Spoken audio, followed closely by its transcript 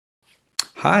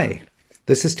Hi,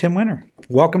 this is Tim Winter.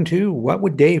 Welcome to What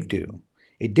Would Dave Do?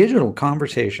 A digital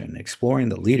conversation exploring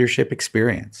the leadership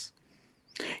experience.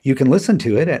 You can listen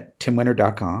to it at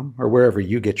timwinter.com or wherever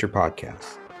you get your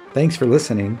podcasts. Thanks for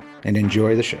listening and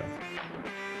enjoy the show.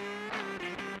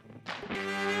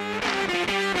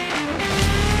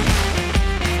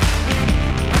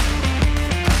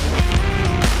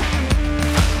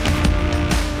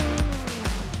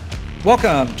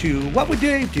 Welcome to What Would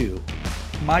Dave Do?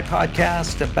 My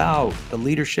podcast about the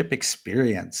leadership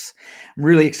experience. I'm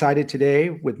really excited today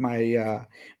with my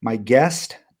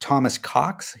guest Thomas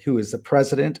Cox, who is the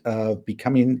president of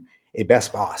Becoming a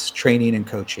Best Boss Training and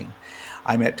Coaching.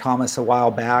 I met Thomas a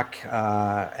while back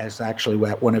as actually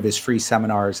at one of his free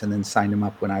seminars, and then signed him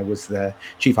up when I was the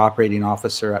chief operating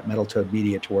officer at Metal Toad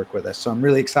Media to work with us. So I'm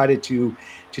really excited to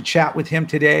chat with him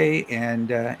today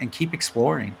and keep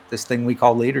exploring this thing we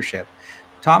call leadership.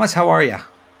 Thomas, how are you?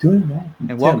 Doing well. And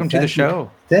Tim, welcome to the show.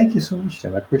 Thank you so much,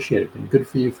 Tim. I appreciate it. And good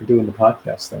for you for doing the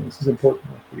podcast thing. This is important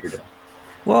work that you're doing.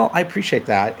 Well, I appreciate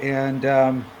that.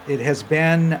 And it has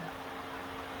been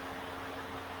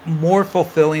more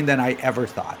fulfilling than I ever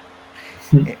thought.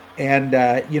 And,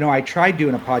 I tried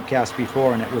doing a podcast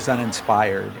before and it was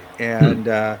uninspired. And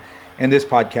this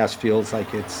podcast feels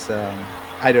like it's,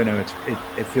 I don't know,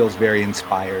 it feels very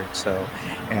inspired. So,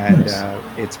 and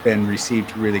it's been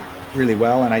received really really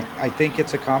well, and I think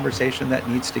it's a conversation that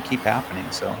needs to keep happening,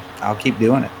 so I'll keep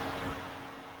doing it.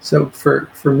 So for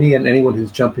me and anyone who's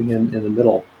jumping in the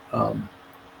middle,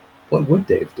 what would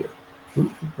Dave do?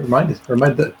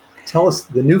 Tell us,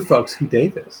 the new folks, who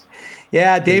Dave is.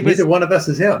 Yeah, Dave was, neither one of us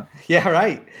is him. Yeah,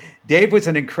 right. Dave was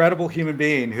an incredible human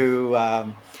being who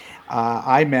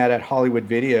I met at Hollywood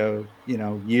Video,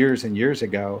 years and years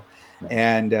ago,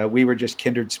 and we were just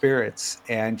kindred spirits,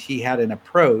 and he had an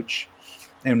approach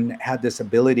and had this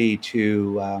ability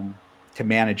to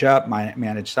manage up,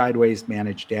 manage sideways,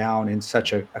 manage down in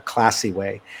such a classy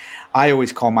way. I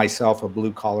always call myself a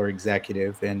blue collar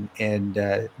executive, and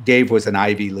Dave was an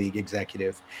Ivy League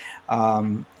executive.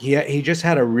 He just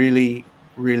had a really,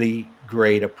 really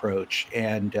great approach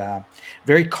and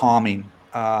very calming.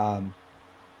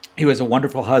 He was a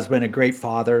wonderful husband, a great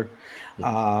father.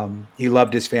 He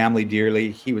loved his family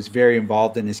dearly. He was very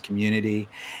involved in his community.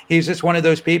 He's just one of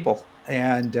those people.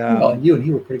 And you and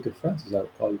he were pretty good friends, as I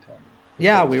recall you telling me.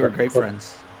 Yeah, we were great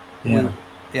friends.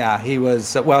 Yeah, he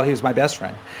was he was my best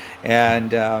friend,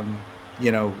 and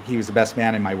he was the best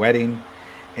man in my wedding,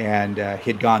 and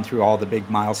he'd gone through all the big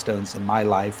milestones in my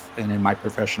life and in my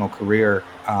professional career.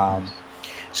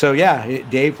 So yeah,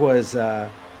 Dave was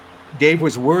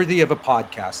worthy of a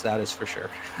podcast, that is for sure.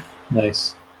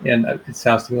 Nice. And it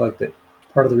sounds to me like that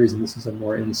part of the reason this is a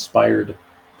more inspired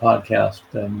podcast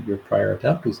than your prior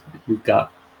attempt is that you've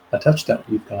got a touchdown.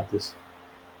 You've got this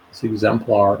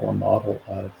exemplar or model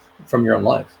from your own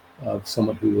life of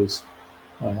someone who was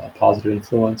a positive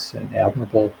influence and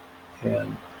admirable.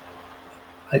 And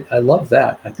I love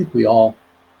that. I think we all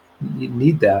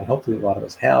need that. Hopefully a lot of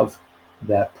us have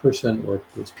that person or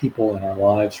those people in our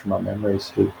lives from our memories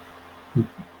who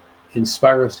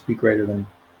inspire us to be greater than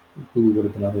who we would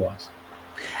have been otherwise.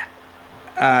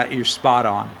 You're spot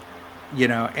on.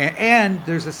 And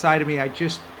there's a side of me,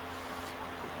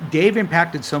 Dave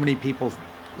impacted so many people's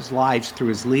lives through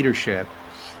his leadership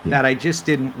that I just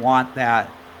didn't want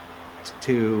that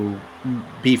to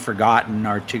be forgotten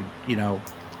or to,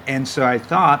 and so I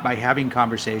thought by having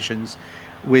conversations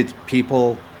with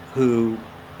people who,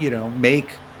 make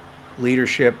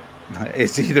leadership,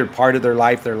 it's either part of their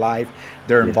life,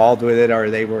 they're involved with it, or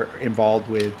they were involved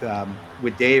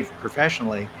with Dave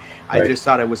professionally. Right. I just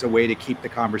thought it was a way to keep the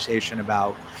conversation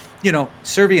about,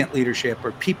 servient leadership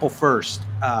or people first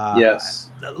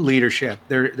leadership.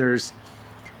 There's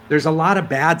a lot of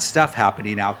bad stuff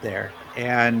happening out there.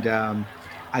 And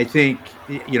I think,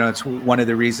 it's one of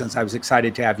the reasons I was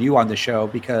excited to have you on the show,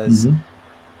 because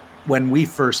when we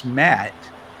first met,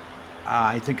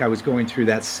 I think I was going through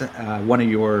that one of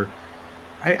your,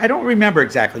 I don't remember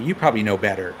exactly. You probably know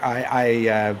better.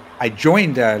 I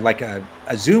joined like a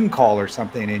Zoom call or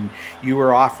something, and you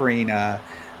were offering a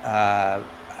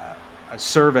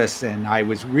service, and I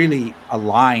was really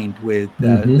aligned with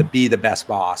the Be the Best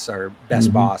Boss or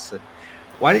Best Boss.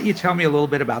 Why don't you tell me a little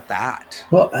bit about that?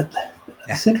 Well,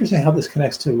 it's interesting how this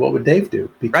connects to what would Dave do,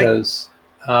 because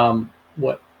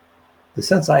what the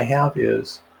sense I have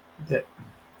is that,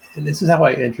 and this is how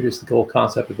I introduce the whole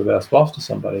concept of the best boss to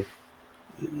somebody,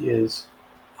 is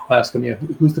I'll ask them,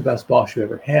 who's the best boss you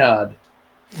ever had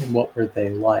and what were they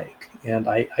like? And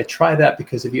I try that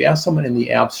because if you ask someone in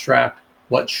the abstract,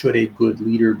 what should a good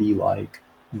leader be like,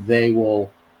 they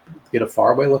will get a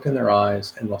faraway look in their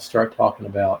eyes and they'll start talking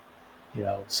about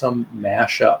some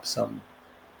mashup, some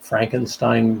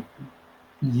Frankenstein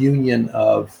union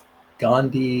of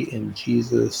Gandhi and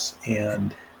Jesus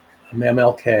and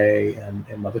MLK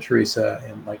and Mother Teresa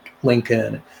and like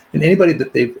Lincoln and anybody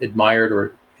that they've admired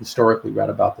or historically read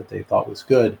about that they thought was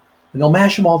good, and they'll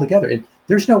mash them all together. And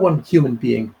there's no one human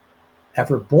being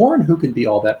ever born who can be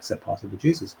all that except possibly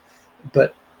Jesus.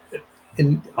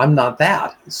 And I'm not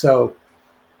that. So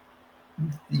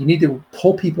you need to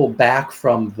pull people back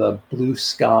from the blue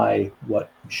sky,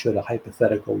 what should a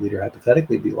hypothetical leader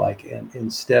hypothetically be like, and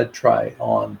instead try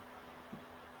on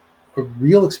a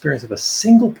real experience of a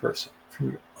single person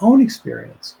from your own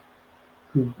experience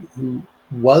who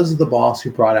was the boss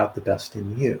who brought out the best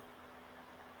in you.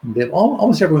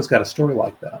 Almost everyone's got a story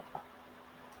like that.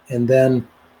 And then,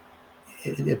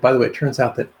 by the way, it turns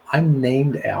out that I'm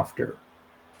named after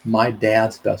my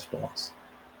dad's best boss.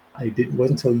 It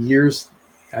wasn't until years,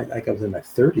 I was in my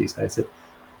 30s, I said,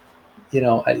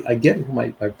 I get who my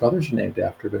brothers are named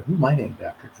after, but who am I named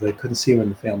after? Because I couldn't see him in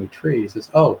the family tree. He says,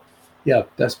 oh, yeah,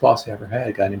 best boss I ever had,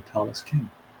 a guy named Thomas King.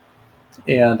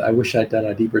 And I wish I'd done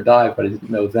a deeper dive, but I didn't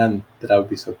know then that I would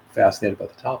be so fascinated by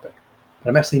the topic. But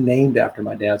I'm actually named after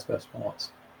my dad's best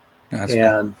boss. That's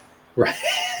and right.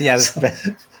 Yeah,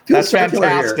 that's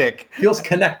fantastic. Feels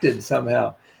connected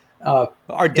somehow.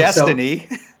 Our destiny.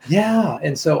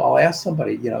 And so I'll ask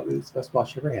somebody, who's the best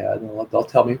boss you ever had, and they'll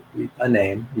tell me a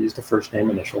name, use the first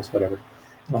name, initials, whatever.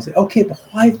 And I'll say, okay, but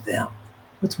why them?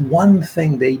 What's one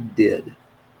thing they did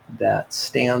that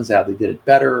stands out? They did it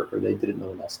better, or they did it, no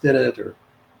one else did it, or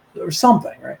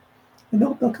something, right? And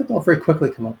they'll very quickly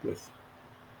come up with,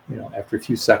 after a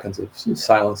few seconds of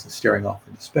silence and staring off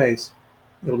into space,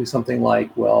 it'll be something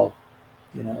like, well,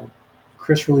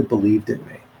 Chris really believed in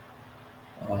me.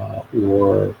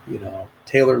 Or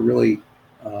Taylor really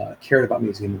cared about me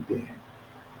as a human being,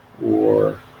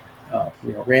 or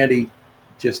Randy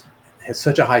just has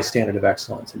such a high standard of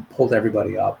excellence and pulled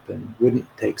everybody up and wouldn't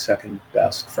take second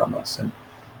best from us, and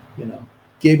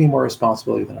gave me more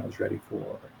responsibility than I was ready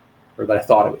for, or that I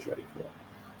thought I was ready for.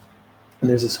 And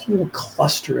there's this whole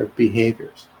cluster of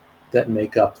behaviors that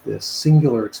make up this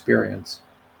singular experience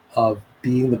of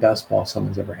being the best boss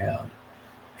someone's ever had.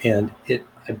 And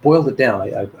I boiled it down.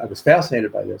 I was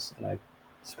fascinated by this, and I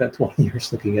spent 20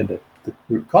 years looking into the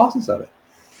root causes of it.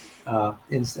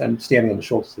 And standing on the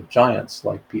shoulders of giants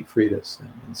like Pete Freitas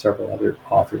and several other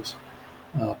authors.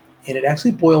 And it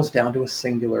actually boils down to a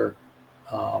singular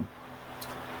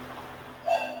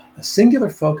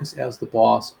focus as the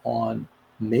boss on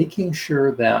making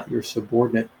sure that your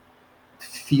subordinate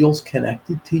feels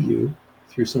connected to you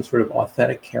through some sort of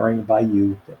authentic caring by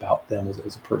you about them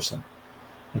as a person.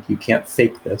 Like, you can't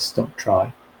fake this, don't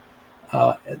try.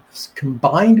 It's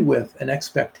combined with an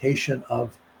expectation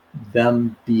of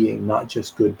them being not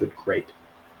just good, but great,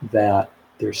 that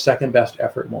their second best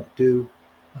effort won't do,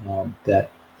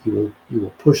 that you will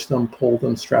push them, pull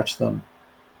them, stretch them,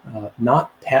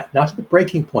 not to the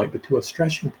breaking point, but to a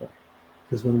stretching point.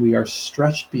 Because when we are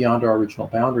stretched beyond our original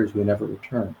boundaries, we never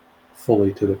return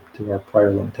fully to our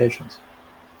prior limitations.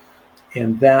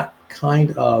 And that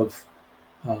kind of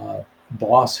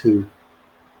boss who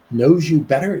knows you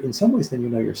better in some ways than you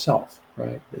know yourself,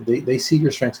 right? They see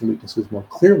your strengths and weaknesses more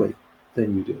clearly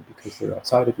than you do because they're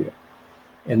outside of you.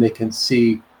 And they can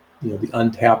see, the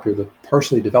untapped or the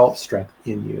partially developed strength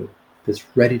in you that's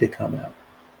ready to come out.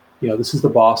 This is the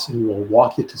boss who will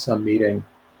walk you to some meeting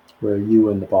where you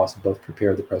and the boss have both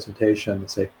prepared the presentation and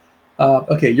say,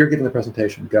 okay, you're giving the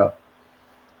presentation, go.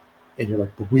 And you're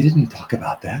like, but we didn't talk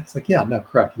about that. It's like, yeah, no,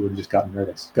 correct. You would have just gotten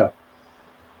nervous. Go.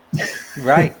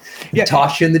 Right. Yeah.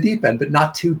 Toss you in the deep end, but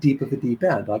not too deep of a deep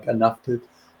end, like enough to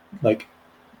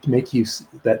make you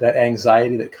that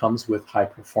anxiety that comes with high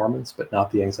performance, but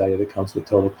not the anxiety that comes with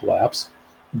total collapse.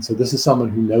 And so this is someone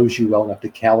who knows you well enough to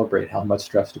calibrate how much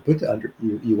stress to put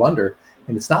you under,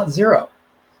 and it's not zero,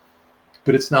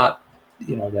 but it's not,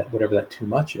 that whatever that too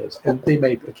much is. And they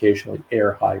may occasionally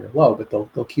err high or low, but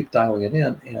they'll keep dialing it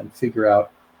in and figure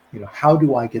out, how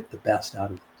do I get the best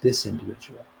out of this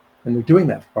individual? And they're doing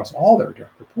that across all their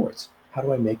direct reports. How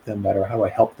do I make them better? How do I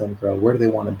help them grow? Where do they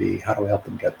want to be? How do I help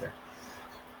them get there?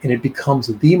 And it becomes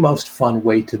the most fun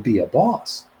way to be a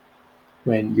boss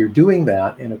when you're doing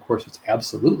that. And of course, it's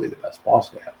absolutely the best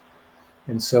boss to have.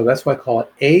 And so that's why I call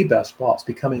it a best boss,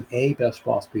 becoming a best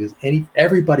boss, because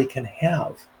everybody can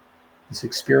have this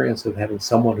experience of having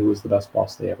someone who was the best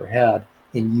boss they ever had.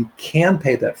 And you can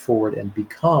pay that forward and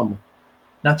become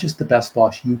not just the best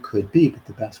boss you could be, but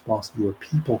the best boss your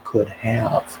people could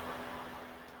have.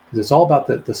 Because it's all about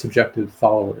the subjective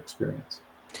follower experience.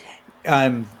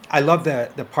 I love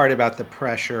the part about the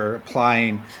pressure,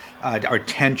 applying our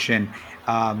tension.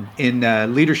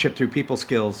 In leadership through people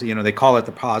skills, you know, they call it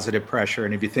the positive pressure.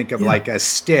 And if you think of Yeah. like a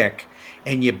stick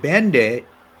and you bend it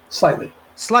Slightly.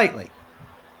 slightly,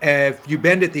 if you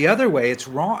bend it the other way, it's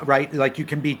wrong, right? Like you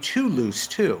can be too loose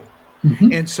too.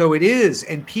 Mhm. And so it is,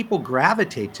 and people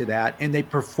gravitate to that and they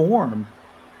perform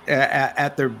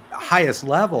at their highest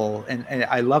level. And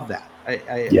I love that.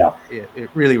 Yeah. It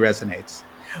really resonates.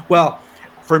 Well,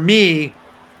 for me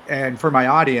and for my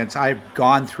audience, I've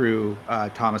gone through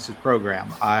Thomas's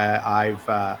program. I've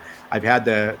had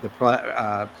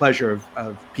the pleasure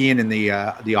of being in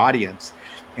the audience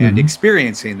and Mhm.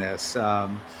 experiencing this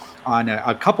on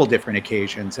a couple different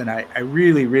occasions, and I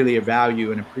really, really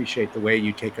value and appreciate the way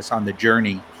you take us on the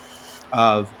journey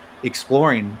of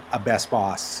exploring a best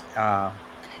boss.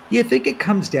 Do you think it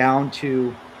comes down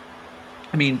to,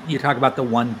 I mean, you talk about the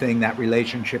one thing, that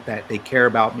relationship that they care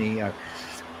about me.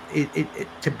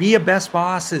 To be a best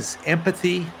boss is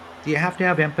empathy. Do you have to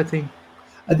have empathy?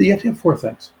 You have to have four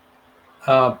things.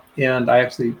 And I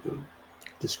actually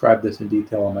describe this in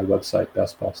detail on my website,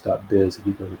 bestboss.biz. If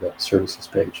you go to the services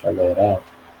page, I lay it out.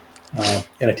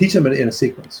 And I teach them in a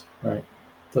sequence, right?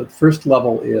 The first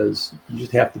level is you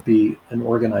just have to be an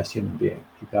organized human being.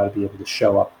 You've got to be able to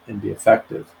show up and be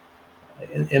effective.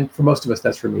 And for most of us,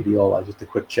 that's remedial. Just a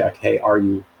quick check. Hey, are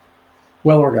you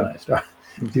well organized?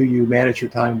 Do you manage your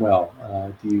time well?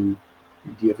 Do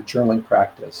you have a journaling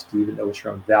practice? Do you even know what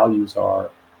your own values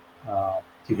are?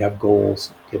 Do you have goals?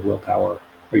 Do you have willpower?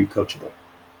 Are you coachable?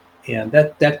 And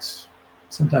that's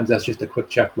sometimes that's just a quick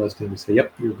checklist, and we say,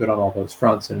 "Yep, you're good on all those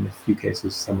fronts." And in a few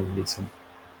cases, someone needs some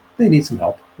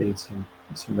help. They need some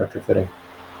retrofitting.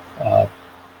 Uh,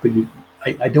 but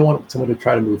I don't want someone to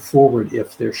try to move forward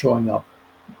if they're showing up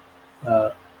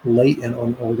uh, late and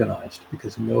unorganized,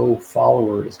 because no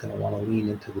follower is going to want to lean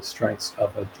into the strengths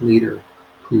of a leader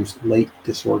who's late,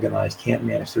 disorganized, can't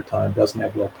manage their time, doesn't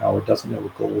have willpower, doesn't know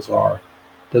what goals are,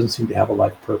 doesn't seem to have a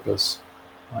life purpose,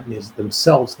 and is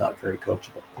themselves not very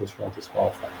coachable. Those are all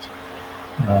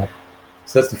disqualifiers.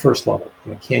 So that's the first level.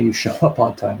 Can you show up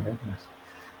on time?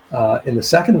 And the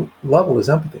second level is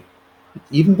empathy.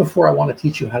 Even before I want to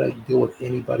teach you how to deal with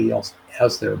anybody else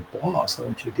as their boss, I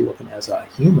want you to deal with them as a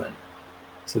human.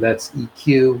 So that's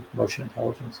EQ, emotion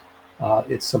intelligence.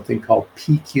 It's something called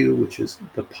PQ, which is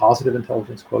the positive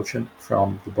intelligence quotient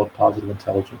from the book Positive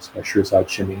Intelligence by Shirzad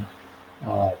Chamine.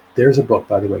 There's a book,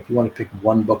 by the way, if you want to pick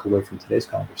one book away from today's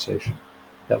conversation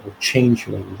that will change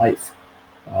your life,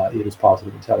 it is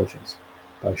Positive Intelligence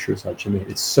by Shirzad Chamine.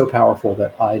 It's so powerful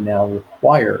that I now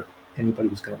require anybody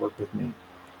who's going to work with me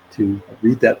to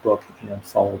read that book and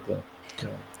follow the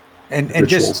rituals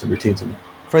just and routines in it.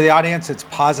 For the audience, it's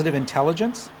Positive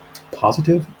Intelligence.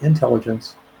 Positive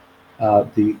Intelligence.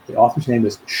 The author's name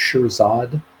is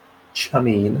Shirzad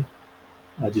Chamine.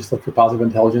 Just look for Positive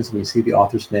Intelligence, and you see the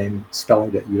author's name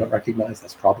spelling that you don't recognize.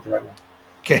 That's probably the right one.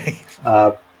 Okay.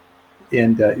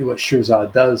 And what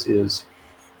Shirzad does is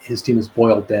his team has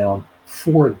boiled down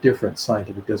 4 different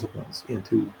scientific disciplines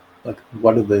into like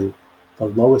what are the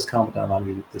lowest common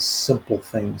denominator, the simple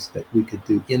things that we could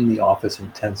do in the office in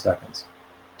 10 seconds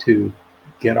to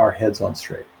get our heads on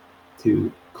straight,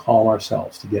 to calm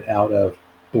ourselves, to get out of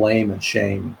blame and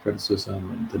shame and criticism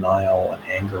and denial and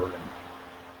anger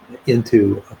and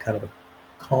into a kind of a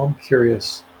calm,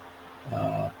 curious,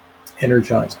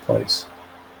 energized place.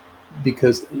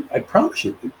 Because I promise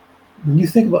you, when you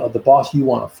think about the boss you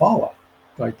want to follow,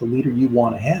 right, the leader you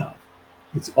want to have,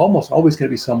 it's almost always going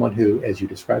to be someone who, as you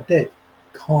described, Dave,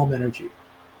 calm energy,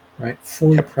 right,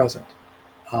 fully present,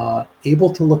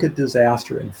 able to look at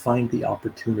disaster and find the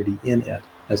opportunity in it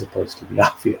as opposed to the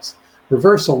obvious.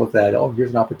 Reversal of that, oh, here's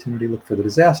an opportunity, look for the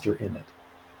disaster in it,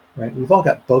 right? We've all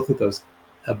got both of those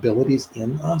abilities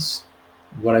in us.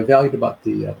 What I valued about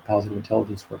the positive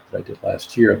intelligence work that I did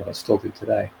last year and that I still do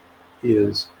today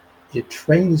is it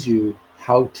trains you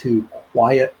how to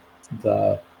quiet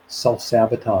the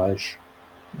self-sabotage,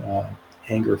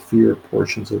 anger, fear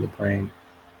portions of the brain,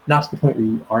 not to the point where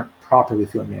you aren't properly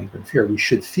feeling anger and fear. We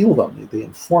should feel them. They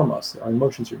inform us. Our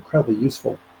emotions are incredibly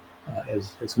useful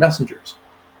as messengers,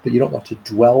 but you don't want to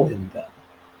dwell in them.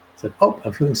 It's like, oh,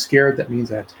 I'm feeling scared. That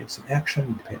means I have to take some action. I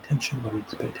need to pay attention. What I need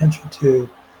to pay attention to.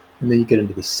 And then you get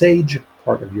into the sage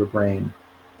part of your brain,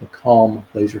 the calm,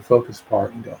 laser-focused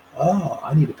part, and go, oh,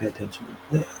 I need to pay attention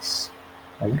to this.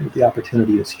 I wonder what the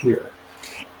opportunity is here.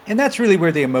 And that's really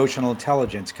where the emotional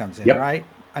intelligence comes in, Yep. right?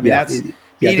 I mean, that's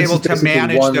being able to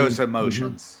manage those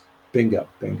emotions. Bingo.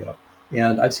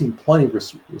 And I've seen plenty of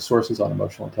resources on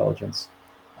emotional intelligence,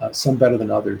 some better than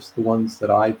others. The ones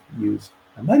that I've used,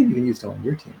 I might have even used them on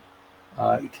your team.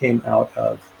 It came out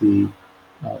of the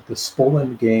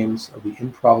Spolin Games of the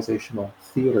improvisational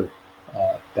theater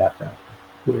background.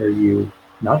 where you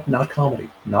not comedy,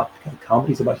 not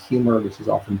comedy is about humor. This is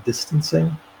often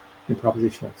distancing.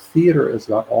 Improvisational theater is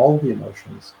about all the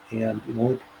emotions, and in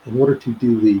order to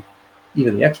do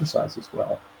even the exercises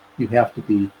well, you have to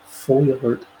be fully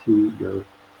alert to your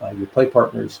play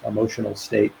partner's emotional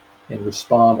state and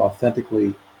respond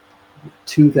authentically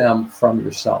to them from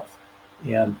yourself.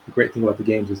 And the great thing about the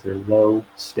games is they're low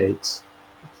stakes,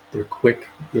 they're quick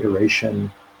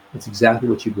iteration. It's exactly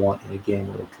what you'd want in a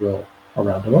game or a drill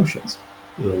around emotions.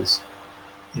 Is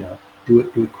do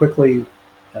it quickly.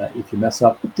 If you mess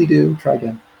up, whoop-de-doo, try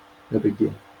again, no big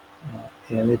deal.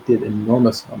 And it did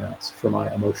enormous amounts for my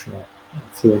emotional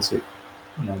fluency.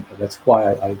 And that's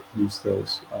why I use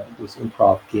those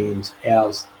improv games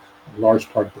as a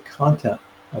large part of the content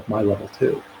of my level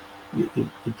 2.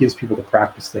 It gives people the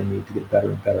practice they need to get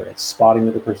better and better at spotting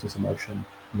the other person's emotion,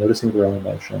 noticing their own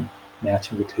emotion,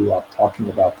 matching the two up, talking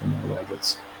about them in a way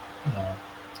that's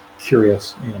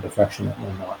curious and affectionate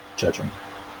and not judging.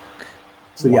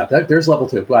 So yeah, there's level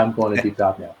 2. But I'm going to deep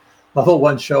dive now. Level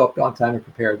 1, show up on time and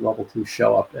prepared. Level 2,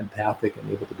 show up empathic and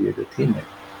able to be a good teammate.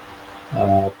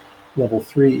 Level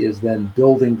 3 is then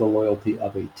building the loyalty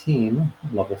of a team.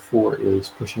 Level 4 is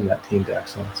pushing that team to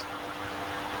excellence.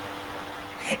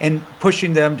 And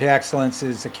pushing them to excellence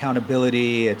is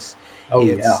accountability. It's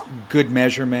good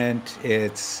measurement.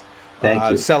 It's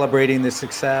celebrating the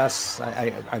success.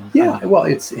 Well,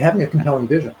 it's having a compelling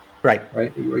vision. Right.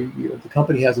 The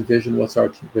company has a vision. What's our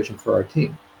vision for our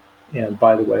team? And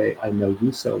by the way, I know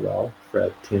you so well,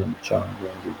 Fred, Tim, John,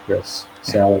 Randy, Chris,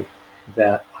 Sally,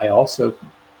 that I also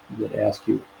would ask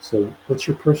you, so what's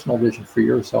your personal vision for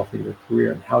yourself and your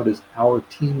career, and how does our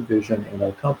team vision and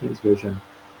our company's vision,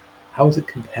 how is it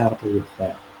compatible with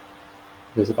that?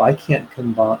 Because if I can't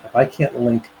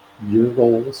link your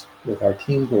goals with our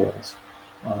team goals,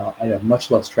 I have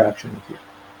much less traction with you.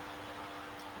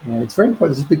 And it's very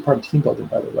important. This is a big part of team building,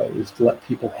 by the way, is to let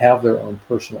people have their own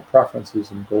personal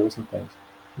preferences and goals and things.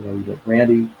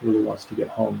 Randy really wants to get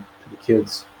home to the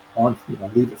kids on,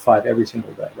 leave at 5 every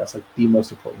single day. That's like the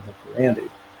most important thing for Randy.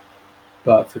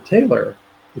 But for Taylor,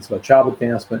 it's about job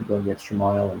advancement, going the extra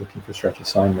mile, and looking for stretch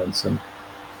assignments. And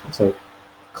so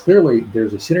clearly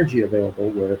there's a synergy available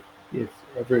where if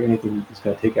ever anything is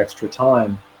going to take extra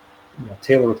time,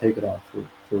 Taylor will take it on for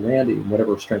Randy, and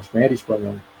whatever strengths Randy's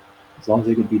bringing, as long as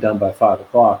they can be done by 5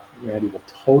 o'clock, Randy will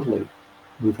totally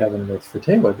move heaven and earth for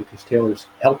Taylor, because Taylor's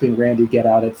helping Randy get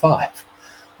out at 5.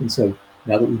 And so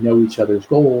now that we know each other's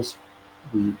goals,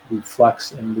 we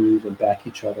flex and move and back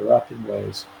each other up in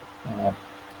ways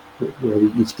where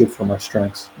we each give from our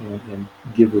strengths and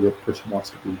give where the person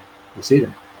wants to be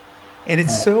receiving. And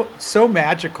it's so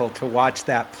magical to watch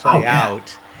that play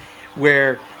out,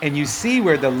 and you see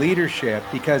where the leadership,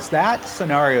 because that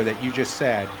scenario that you just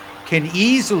said can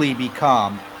easily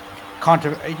become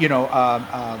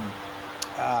a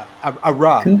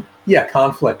rub. Yeah,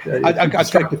 conflict.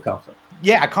 Constructive conflict.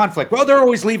 Yeah, conflict. Well, they're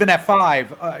always leaving at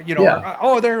 5.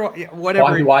 They're whatever.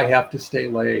 Why do I have to stay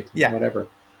late? Yeah, whatever.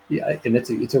 Yeah, and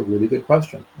it's a really good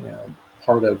question.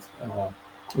 Part of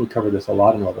we cover this a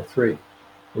lot in level 3,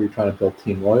 where you're trying to build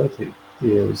team loyalty,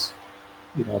 is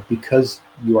because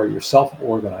you are yourself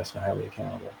organized and highly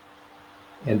accountable,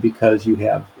 and because you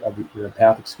have your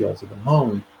empathic skills have been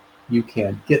honed, you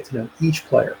can get to know each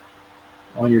player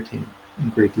on your team in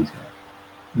great detail.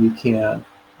 You can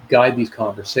guide these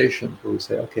conversations where we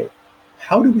say, okay,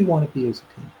 how do we want to be as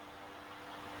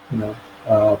a team?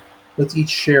 Let's each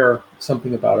share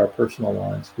something about our personal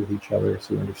lives with each other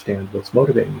so we understand what's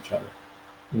motivating each other.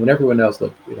 And when everyone knows,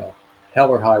 look, hell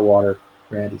or high water,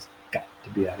 Randy's got to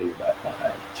be out of here by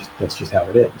 5. That's just how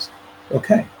it is.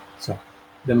 Okay, so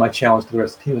then my challenge to the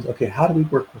rest of the team is, okay, how do we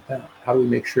work with that? How do we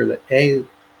make sure that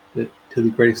that to the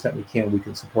greatest extent we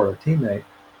can support our teammate,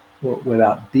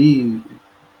 without B,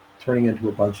 turning into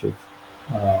a bunch of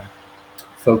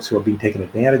folks who are being taken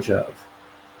advantage of,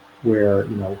 where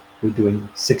we're doing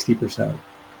 60%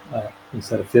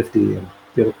 instead of 50, and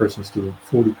the other person's doing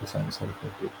 40% instead of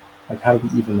 50. Like, how do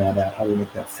we even that out? How do we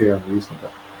make that fair and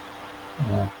reasonable?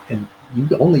 And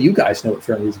only you guys know what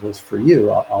fair and reasonable is for you.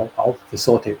 I'll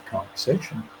facilitate the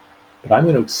conversation, but I'm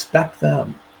going to expect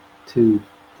them to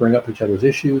bring up each other's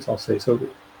issues. I'll say, so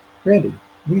Randy,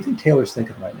 what do you think Taylor's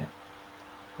thinking right now?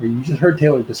 Or you just heard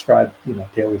Taylor describe,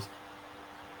 Taylor's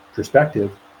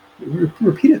perspective.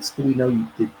 Repeat it so that we know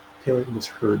that Taylor was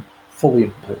heard fully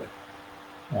and completely.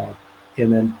 And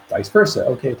then vice versa.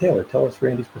 Okay, Taylor, tell us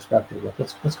Randy's perspective.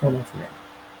 What's going on for Randy?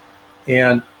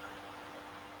 And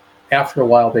after a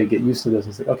while, they get used to this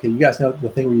and say, okay, you guys know the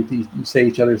thing where you say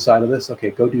each other's side of this?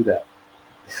 Okay, go do that.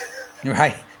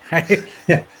 Right.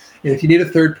 Yeah. And if you need a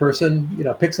third person,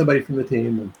 pick somebody from the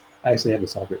team I actually have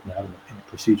this all written out in a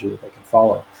procedure that they can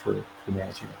follow for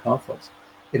managing the conflicts.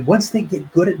 And once they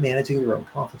get good at managing their own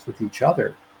conflicts with each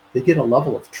other, they get a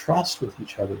level of trust with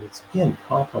each other that's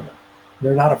incomparable.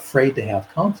 They're not afraid to have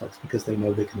conflicts because they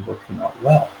know they can work them out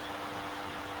well.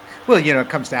 Well, it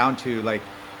comes down to like,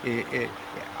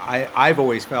 I've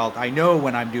always felt, I know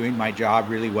when I'm doing my job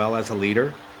really well as a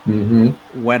leader,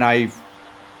 when I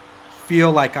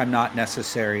feel like I'm not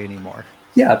necessary anymore.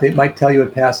 Yeah, they might tell you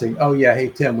in passing, oh yeah, hey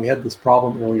Tim, we had this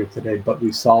problem earlier today, but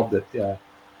we solved it.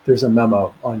 There's a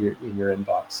memo in your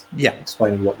inbox,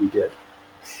 explaining what we did.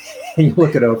 And you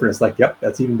look it over, and it's like, yep,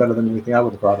 that's even better than anything I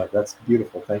would have brought up. That's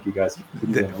beautiful. Thank you guys for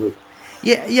keeping me in the loop.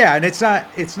 Yeah, and it's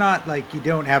not like you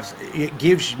don't have. It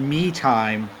gives me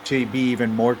time to be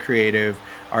even more creative,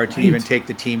 or to even take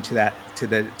the team to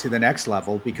the next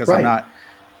level, because I'm not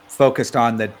focused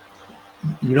on the.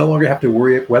 You no longer have to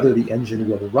worry whether the engine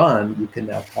will run. You can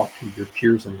now talk to your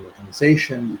peers in the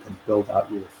organization. You can build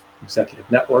out your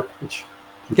executive network, which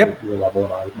people at your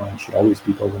level and mine should always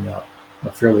be building out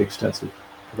a fairly extensive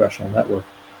professional network.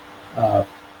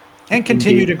 And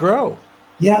continue to grow.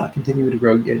 Yeah, continue to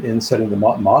grow and setting the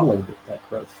modeling that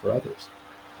growth for others.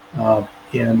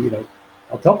 And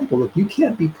I'll tell people, look, you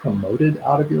can't be promoted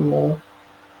out of your role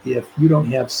if you don't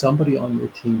have somebody on your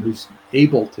team who's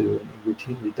able to and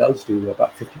routinely does do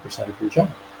about 50% of your job.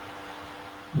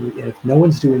 And if no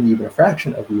one's doing even a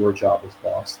fraction of your job as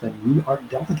boss, then you aren't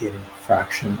delegating a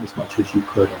fraction as much as you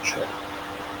could and should.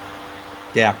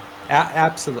 Yeah,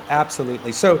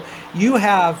 absolutely. So you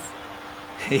have.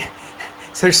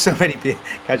 So there's so many.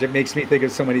 Gosh, it makes me think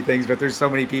of so many things. But there's so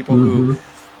many people who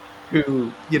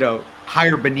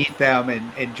hire beneath them,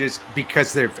 and just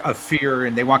because they're of fear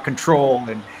and they want control,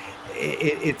 and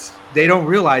they don't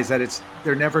realize that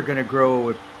they're never going to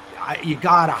grow. You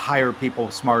gotta hire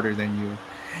people smarter than you,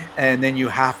 and then you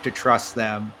have to trust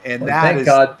them. And thank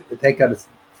God it's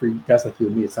for guys like you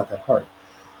and me. It's not that hard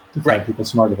to find people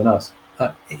smarter than us.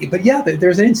 But yeah,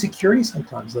 there's an insecurity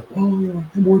sometimes. Like,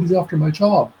 I'm worried after my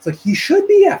job. It's like, he should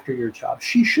be after your job.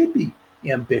 She should be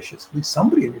ambitious. At least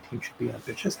somebody on your team should be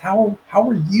ambitious. How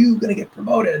are you going to get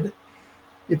promoted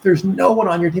if there's no one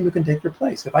on your team who can take your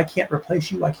place? If I can't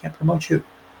replace you, I can't promote you.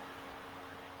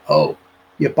 Oh,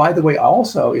 yeah, by the way,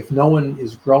 also, if no one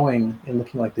is growing and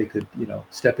looking like they could,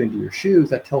 step into your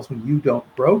shoes, that tells me you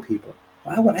don't grow people.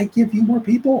 Why would I give you more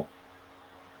people?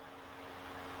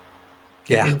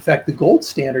 Yeah. In fact, the gold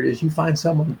standard is you find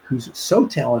someone who's so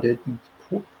talented,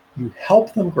 you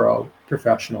help them grow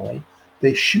professionally,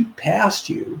 they shoot past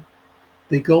you,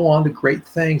 they go on to great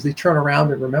things, they turn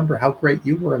around and remember how great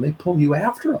you were, and they pull you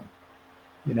after them.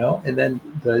 And then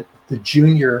the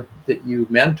junior that you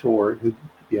mentored, who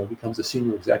becomes a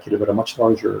senior executive at a much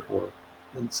larger or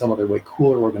in some other way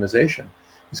cooler organization,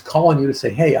 is calling you to say,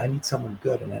 hey, I need someone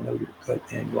good, and I know you're good,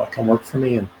 and you want to come work for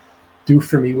me and do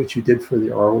for me what you did for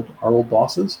our old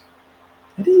bosses.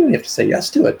 I didn't even have to say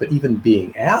yes to it, but even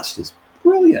being asked is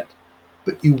brilliant.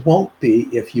 But you won't be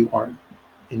if you aren't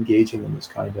engaging in this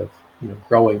kind of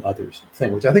growing others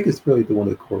thing, which I think is really one of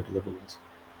the core deliverables.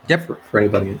 For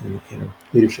anybody in a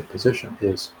leadership position,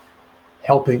 is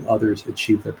helping others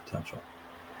achieve their potential.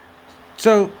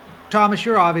 So, Thomas,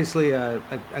 you're obviously a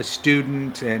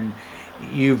student, and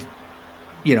you've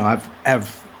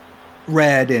have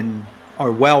read and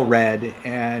are well read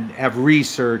and have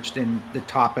researched in the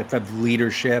topic of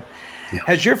leadership. Yeah.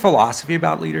 Has your philosophy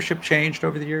about leadership changed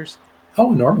over the years?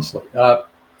 Oh, enormously. I'll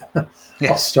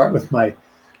start with my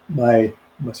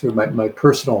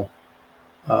personal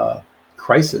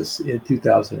crisis in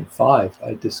 2005.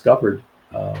 I discovered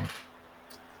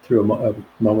through a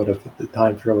moment of, at the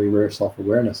time, fairly rare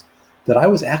self-awareness, that I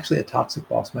was actually a toxic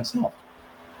boss myself.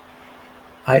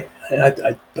 But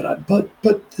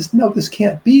this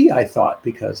can't be, I thought,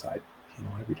 because I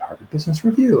read Harvard Business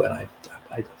Review, and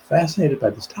I'm fascinated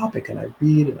by this topic, and I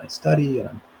read and I study, and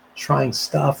I'm trying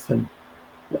stuff, and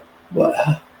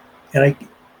I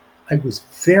was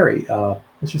very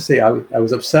let's just say I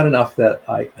was upset enough that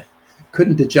I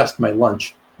couldn't digest my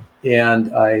lunch,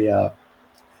 and I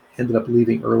ended up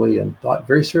leaving early and thought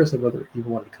very seriously whether I even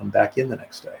wanted to come back in the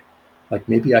next day. Like,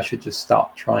 maybe I should just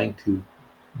stop trying to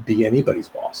be anybody's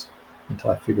boss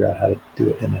until I figure out how to do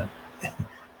it at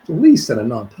least in a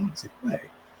non-toxic way.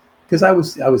 Because I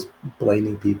was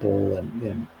blaming people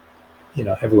and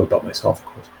everyone but myself, of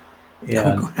course,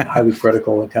 and highly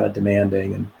critical and kind of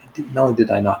demanding. And not only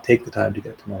did I not take the time to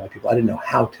get to know my people, I didn't know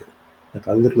how to. Like,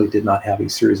 I literally did not have a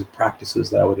series of practices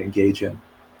that I would engage in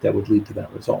that would lead to that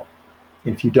result.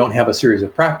 And if you don't have a series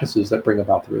of practices that bring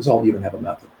about the result, you don't have a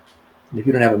method. And if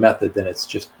you don't have a method, then it's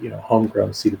just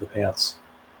homegrown, seat of the pants.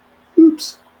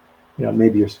 Oops.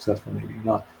 Maybe you're successful, maybe you're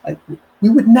not. we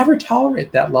would never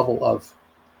tolerate that level of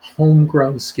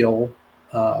homegrown skill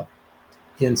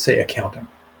in, say, accounting.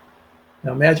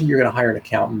 Now imagine you're going to hire an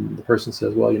accountant, and the person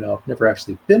says, well, I've never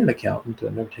actually been an accountant,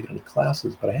 I've never taken any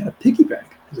classes, but I had a piggy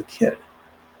bank as a kid.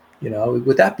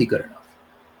 Would that be good enough?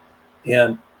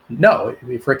 And no,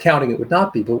 for accounting, it would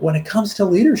not be. But when it comes to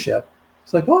leadership,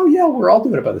 it's like, oh yeah, we're all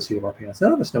doing it by the seat of our pants.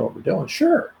 None of us know what we're doing.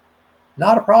 Sure,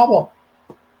 not a problem.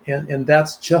 And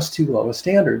that's just too low a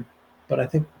standard. But I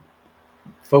think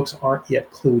folks aren't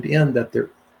yet clued in that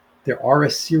there are a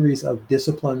series of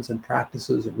disciplines and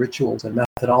practices and rituals and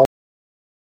methodologies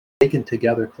taken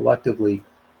together collectively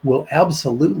will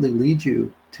absolutely lead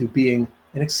you to being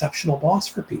an exceptional boss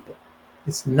for people.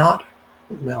 It's not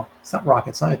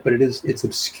rocket science, but it's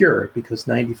obscure because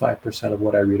 95% of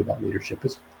what I read about leadership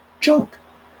is junk.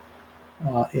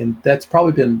 And that's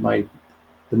probably been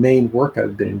the main work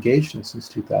I've been engaged in since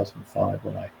 2005,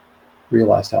 when I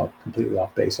realized how completely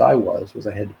off base I was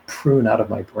I had to prune out of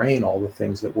my brain all the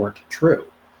things that weren't true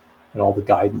and all the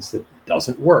guidance that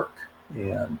doesn't work.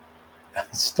 And I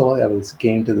still have this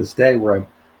game to this day where I'm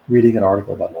reading an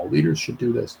article about, well, leaders should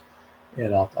do this.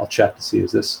 And I'll check to see,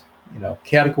 is this,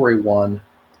 category 1,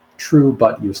 true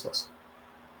but useless,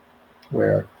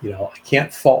 where, I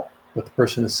can't fault what the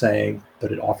person is saying,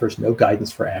 but it offers no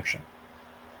guidance for action.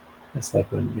 It's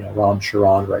like when, Ram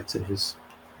Charan writes in his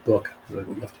book, like,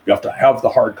 you have to have the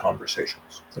hard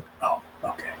conversations. It's like, oh,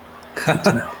 okay, good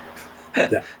to know.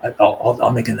 Yeah,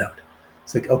 I'll make a note.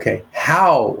 It's like, okay,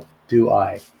 how do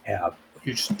I have?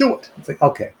 You just do it. It's like,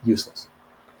 okay, useless.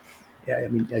 Yeah, I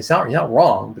mean, he's not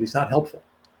wrong, but he's not helpful.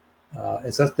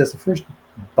 And so that's the first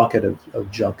bucket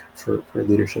of junk for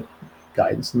leadership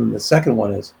guidance. And then the second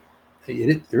one is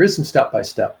there is some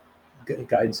step-by-step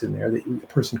guidance in there that a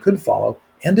person could follow,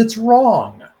 and it's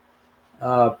wrong.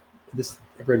 I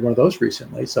read one of those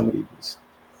recently. Somebody was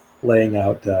laying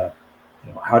out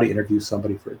how to interview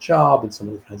somebody for a job and some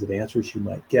of the kinds of answers you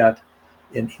might get,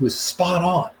 and he was spot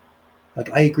on.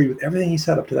 Like, I agree with everything he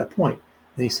said up to that point.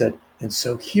 And he said, and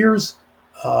so here's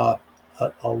a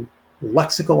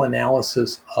lexical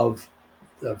analysis of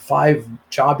the 5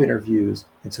 job interviews.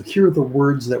 And so here are the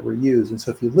words that were used. And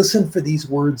so if you listen for these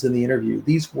words in the interview,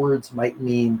 these words might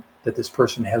mean that this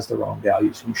person has the wrong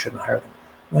values and you shouldn't hire them.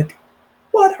 Like,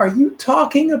 what are you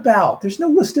talking about? There's no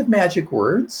list of magic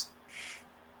words.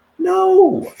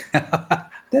 No.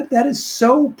 That is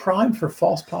so prime for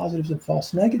false positives and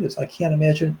false negatives. I can't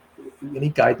imagine any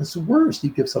guidance worse. You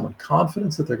give someone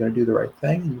confidence that they're going to do the right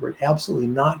thing, and you are absolutely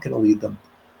not going to lead them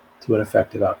to an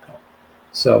effective outcome.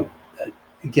 So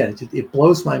again, it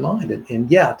blows my mind.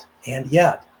 And yet,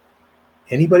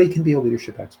 anybody can be a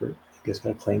leadership expert. You guys got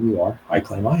to claim you are. I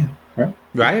claim I am. Right?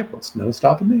 Right. What's no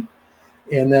stopping me?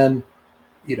 And then,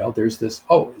 there's this,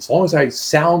 as long as I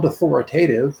sound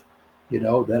authoritative, then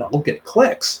I'll get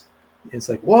clicks. It's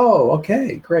like, whoa,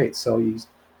 okay, great. So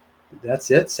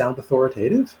that's it, sound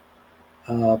authoritative?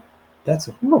 That's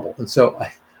horrible. And so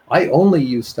I only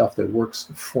use stuff that works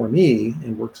for me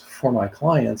and works for my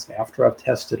clients after I've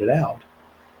tested it out.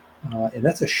 And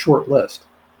that's a short list,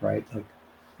 right? Like,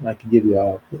 and I can give you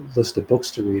a list of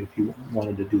books to read if you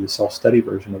wanted to do the self-study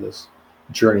version of this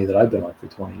journey that I've been on for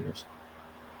 20 years.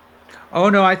 Oh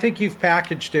no, I think you've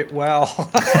packaged it well.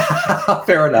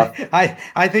 Fair enough.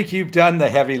 I think you've done the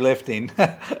heavy lifting.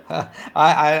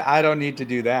 I don't need to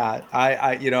do that.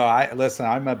 Listen,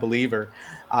 I'm a believer.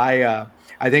 I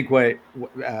think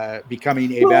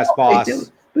becoming a best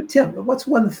boss. But Tim, what's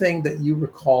one thing that you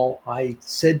recall I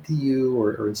said to you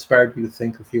or inspired you to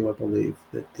think or feel or believe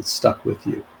that stuck with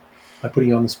you? Am I putting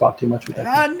you on the spot too much with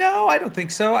that? No, I don't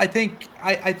think so. I think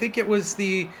it was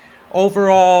the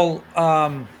overall.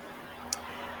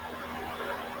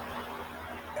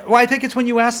 Well, I think it's when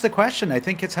you ask the question. I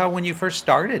think it's when you first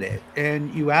started it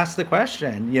and you asked the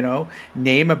question,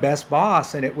 name a best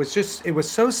boss. And it was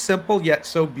so simple, yet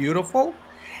so beautiful.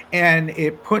 And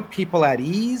it put people at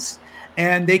ease,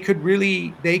 and they could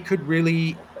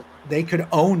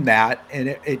own that. And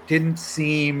it didn't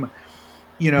seem,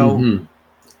 Mm-hmm.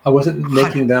 I wasn't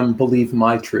making them believe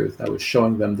my truth. I was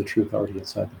showing them the truth already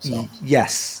inside themselves.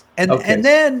 Yes. And okay. And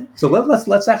then, so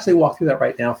let's actually walk through that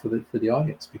right now for the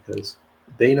audience, because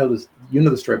they know this,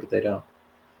 the story, but they don't.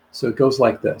 So it goes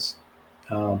like this.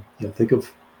 Think of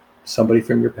somebody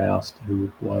from your past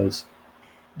who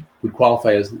would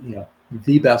qualify as,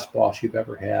 the best boss you've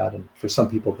ever had. And for some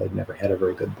people, they've never had a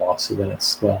very good boss. So then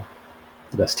it's, the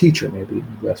best teacher, maybe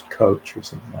the best coach or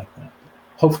something like that.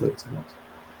 Hopefully it's the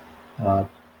most,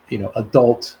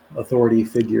 adult authority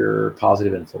figure,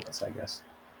 positive influence, I guess.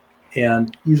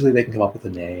 And usually they can come up with a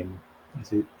name. I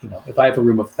say, if I have a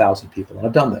room of 1,000 people, and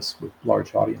I've done this with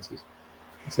large audiences,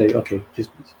 I say, okay, just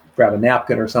grab a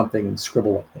napkin or something and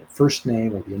scribble the first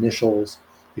name or the initials.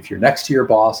 If you're next to your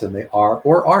boss and they are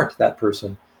or aren't that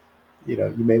person,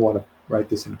 you may want to write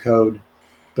this in code,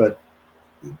 but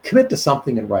commit to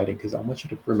something in writing, because I want you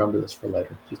to remember this for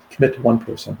later. Just commit to one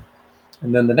person.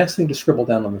 And then the next thing to scribble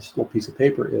down on this little piece of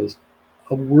paper is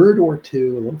a word or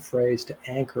two, a little phrase to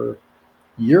anchor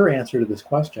your answer to this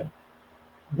question.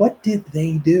 What did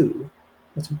they do?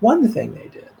 What's one thing they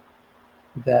did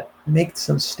that makes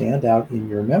them stand out in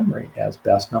your memory as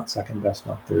best, not second best,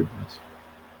 not third best?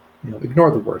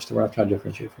 Ignore the worst. We're not trying to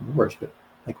differentiate from the worst, but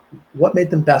like, what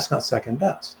made them best, not second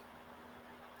best?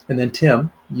 And then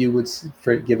Tim, you would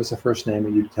give us a first name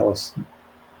and you'd tell us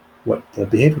what the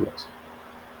behavior was.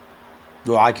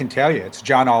 Well, I can tell you, it's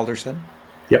John Alderson.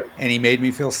 Yep. And he made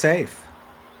me feel safe.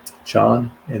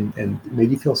 John, and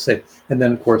made you feel safe. And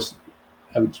then, of course,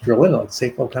 I would drill in like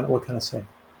safe. What kind of safe?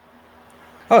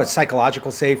 Oh, it's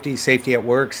psychological safety, safety at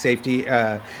work, safety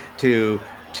to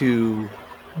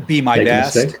be my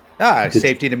best.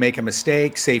 Safety to make a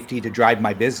mistake, safety to drive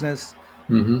my business.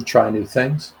 Mm-hmm. Try new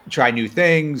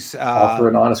things. Offer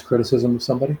an honest criticism of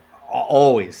somebody.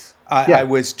 Always. I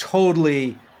was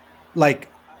totally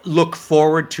look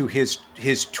forward to his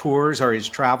tours or his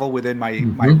travel within my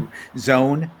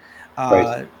zone.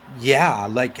 Right.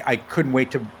 I couldn't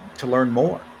wait to learn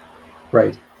more.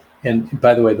 Right. And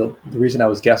by the way, the reason I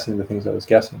was guessing the things I was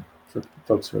guessing, for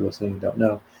folks who are listening and don't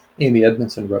know, Amy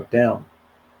Edmondson wrote down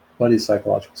what is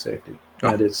psychological safety.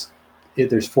 And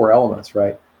there's 4 elements,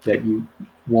 right? That you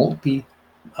won't be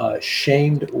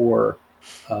shamed or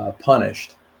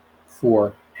punished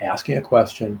for asking a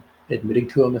question, admitting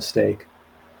to a mistake,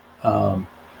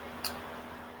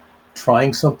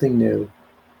 trying something new,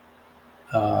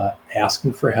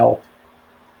 asking for help.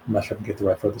 I'm not sure I can get the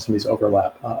right photo. Some of these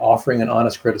overlap. Offering an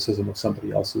honest criticism of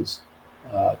somebody else's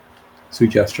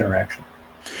suggestion or action,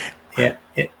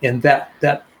 and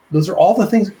that those are all the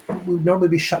things we would normally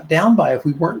be shut down by if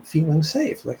we weren't feeling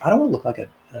safe. Like, I don't want to look like an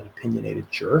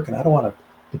opinionated jerk, and I don't want to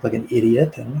look like an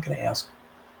idiot, and I'm not going to ask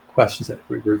questions that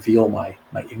reveal my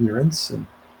ignorance. And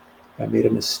if I made a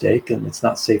mistake and it's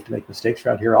not safe to make mistakes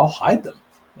around here, I'll hide them.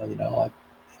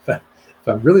 If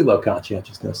I'm really low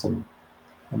conscientiousness, and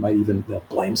I might even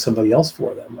blame somebody else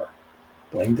for them or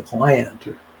blame the client.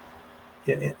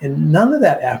 And none of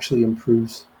that actually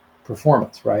improves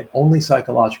performance, right? Only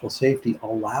psychological safety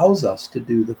allows us to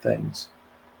do the things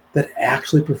that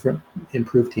actually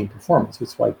improve team performance.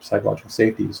 That's why psychological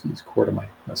safety is core to my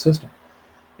system.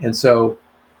 And so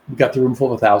we've got the room full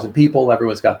of 1,000 people.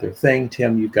 Everyone's got their thing.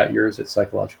 Tim, you've got yours at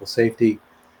psychological safety.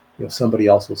 Somebody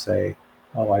else will say,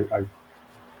 "Oh, I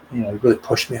it really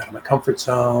pushed me out of my comfort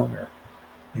zone,"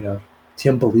 or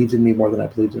Tim believed in me more than I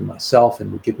believed in myself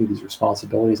and would give me these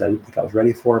responsibilities I didn't think I was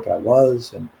ready for, but I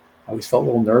was, and I always felt a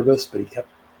little nervous, but he kept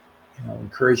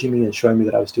encouraging me and showing me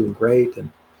that I was doing great.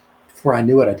 And before I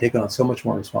knew it, I'd taken on so much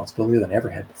more responsibility than I ever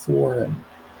had before.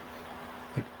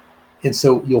 And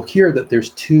so you'll hear that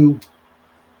there's 2,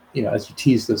 as you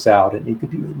tease this out, and if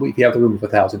you have the room of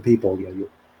 1,000 people, you'll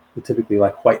typically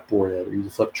whiteboard it or use a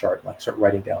flip chart, start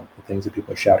writing down the things that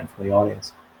people are shouting from the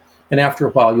audience. And after a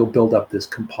while, you'll build up this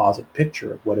composite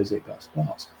picture of what is a best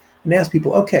boss, and ask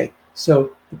people, okay,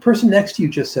 so the person next to you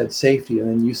just said safety, and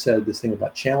then you said this thing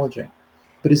about challenging,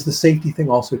 but is the safety thing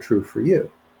also true for you?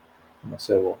 And I'll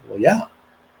say, well, yeah.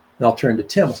 And I'll turn to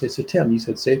Tim. I'll say, so Tim, you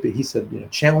said safety. He said,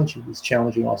 challenging. Is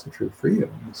challenging also true for you?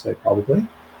 And you say, probably.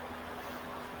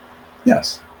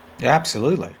 Yes. Yeah,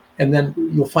 absolutely. And then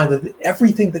you'll find that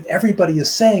everything that everybody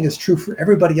is saying is true for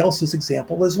everybody else's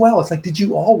example as well. It's like, did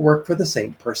you all work for the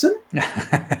same person?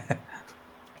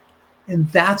 And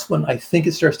that's when I think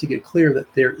it starts to get clear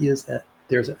that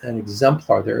there's an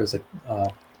exemplar. There is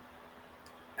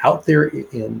out there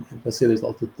in, let's say, there's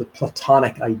the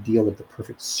platonic ideal of the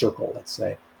perfect circle. Let's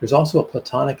say there's also a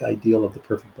platonic ideal of the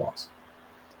perfect boss,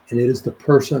 and it is the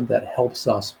person that helps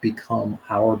us become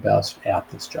our best at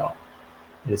this job.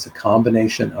 And it's a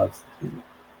combination of,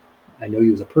 I know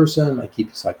you as a person, I keep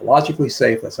you psychologically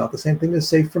safe. That's not the same thing as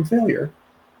safe from failure.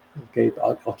 Okay,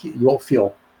 you won't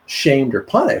feel shamed or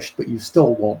punished, but you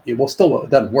still won't. It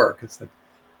doesn't work. It's like,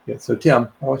 so Tim,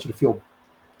 I want you to feel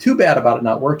too bad about it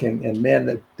not working, and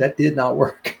man, that did not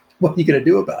work. What are you going to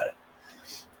do about it,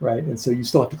 right? And so you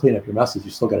still have to clean up your messes.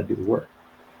 You still got to do the work.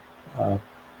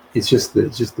 It's just the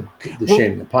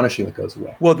shaming and punishing that goes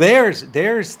away. Well, there's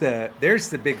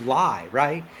the big lie,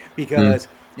 right? Because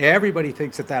everybody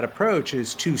thinks that approach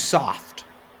is too soft.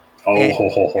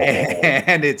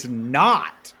 And it's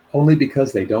not. Only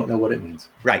because they don't know what it means.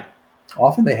 Right.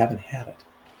 Often they haven't had it.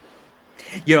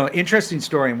 Interesting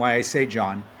story, and why I say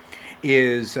John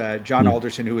is John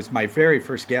Alderson, who was my very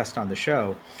first guest on the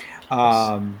show.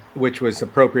 which was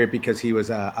appropriate because he was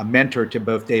a mentor to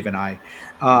both Dave and I.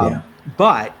 Yeah.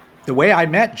 But the way I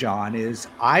met John is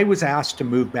I was asked to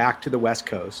move back to the West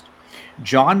Coast.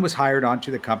 John was hired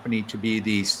onto the company to be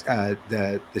the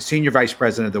senior vice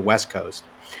president of the West Coast.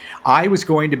 I was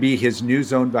going to be his new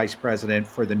zone vice president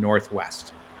for the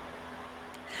Northwest.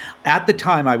 At the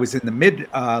time, I was in the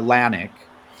Mid-Atlantic,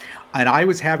 and I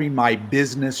was having my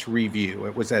business review.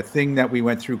 It was a thing that we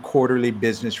went through, quarterly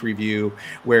business review,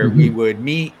 where we would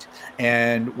meet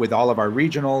and with all of our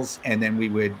regionals, and then we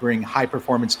would bring high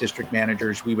performance district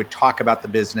managers. We would talk about the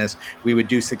business. We would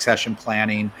do succession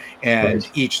planning, and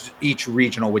each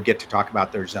regional would get to talk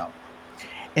about their zone.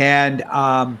 And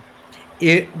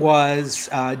it was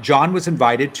John was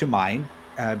invited to mine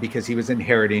because he was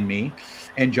inheriting me,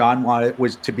 and John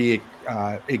was to be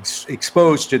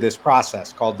exposed to this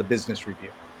process called the business review.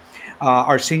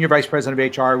 Our senior vice president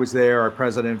of HR was there. Our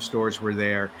president of stores were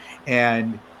there,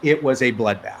 and it was a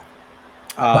bloodbath.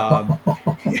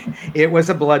 It was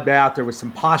a bloodbath. There was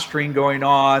some posturing going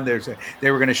on. They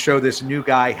were going to show this new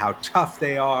guy how tough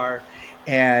they are,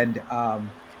 and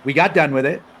we got done with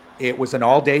it. It was an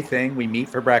all-day thing. We meet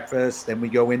for breakfast, then we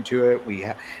go into it. We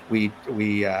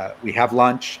have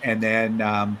lunch, and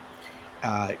then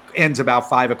ends about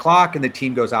 5 o'clock, and the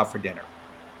team goes out for dinner.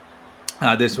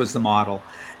 This was the model,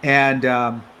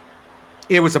 and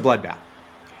it was a bloodbath.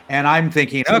 And I'm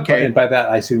thinking, okay. And by that,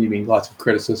 I assume you mean lots of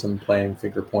criticism, playing,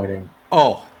 finger pointing.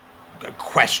 Oh,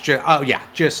 question. Oh, yeah,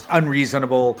 just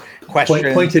unreasonable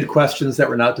questions. Pointed questions that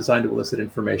were not designed to elicit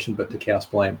information, but to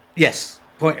cast blame. Yes,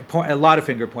 a lot of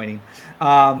finger pointing.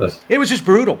 It was just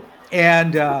brutal.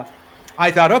 And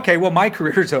I thought, okay, well, my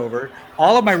career's over.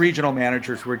 All of my regional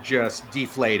managers were just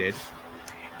deflated.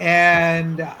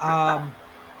 And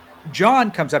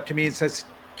John comes up to me and says,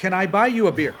 "Can I buy you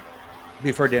a beer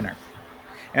before dinner?"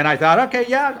 And I thought, okay,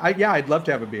 yeah, I'd love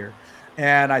to have a beer.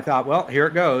 And I thought, well, here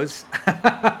it goes.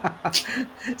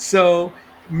 So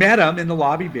met him in the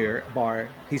lobby bar.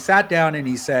 He sat down and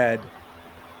he said,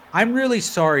 "I'm really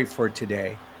sorry for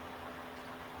today.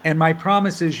 And my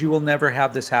promise is you will never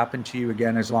have this happen to you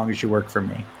again as long as you work for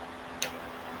me."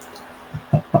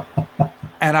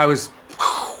 And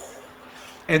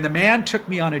and the man took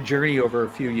me on a journey over a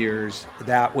few years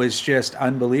that was just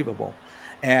unbelievable.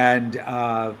 And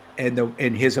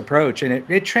his approach, and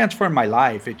it transformed my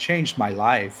life. It changed my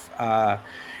life. To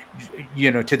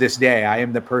this day, I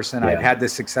am the person. I've had the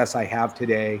success I have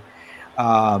today.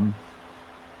 I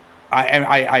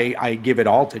give it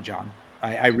all to John.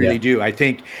 I really do. I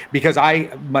think because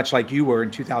much like you were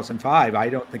in 2005, I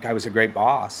don't think I was a great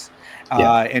boss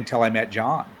until I met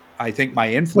John. I think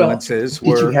my influences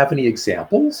were. Did you have any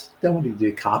examples? Anybody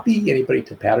to copy? Anybody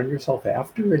to pattern yourself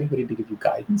after? Anybody to give you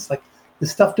guidance? Like,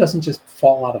 this stuff doesn't just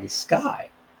fall out of the sky.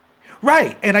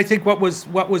 Right. And I think what was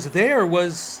there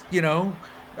was,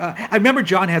 I remember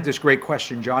John had this great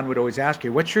question. John would always ask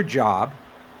you, "What's your job?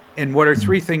 And what are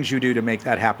 3 things you do to make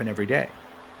that happen every day?"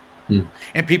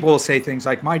 And people will say things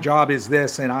like, "My job is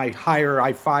this, and I hire,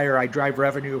 I fire, I drive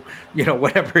revenue,"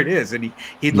 whatever it is. And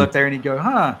he'd look there and he'd go,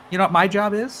 you know what my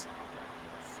job is?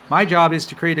 My job is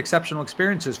to create exceptional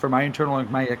experiences for my internal and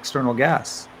my external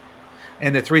guests.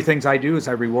 And the 3 things I do is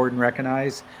I reward and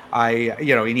recognize. And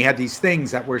he had these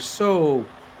things that were so,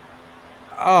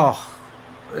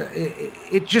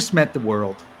 it just meant the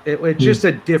world. It was just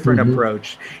a different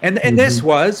approach. And this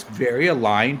was very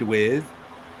aligned with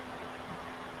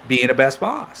being a best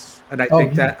boss. And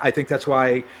I think that's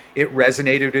why it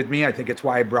resonated with me. I think it's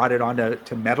why I brought it on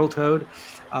to Metal Toad,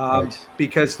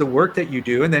 because the work that you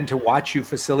do, and then to watch you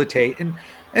facilitate,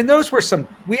 and those were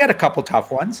we had a couple tough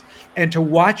ones, and to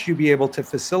watch you be able to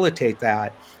facilitate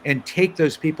that and take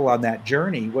those people on that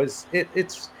journey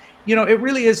it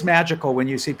really is magical when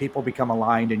you see people become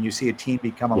aligned and you see a team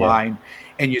become aligned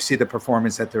and you see the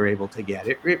performance that they're able to get.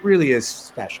 It really is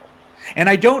special. And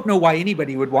I don't know why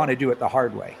anybody would want to do it the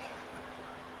hard way.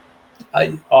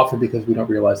 Often because we don't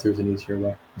realize there's an easier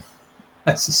way,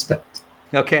 I suspect.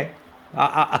 Okay.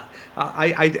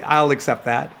 I'll accept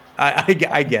that. I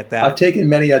get that. I've taken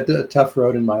many a tough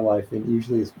road in my life, and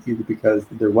usually it's either because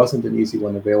there wasn't an easy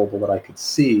one available that I could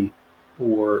see,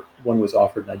 or one was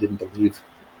offered and I didn't believe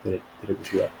that it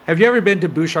was real. Have you ever been to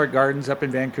Bouchard Gardens up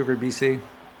in Vancouver, BC?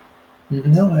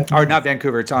 No, I've or not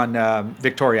Vancouver. It's on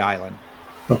Victoria Island.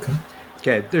 Okay.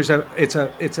 Okay.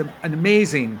 It's an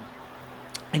amazing,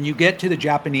 and you get to the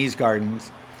Japanese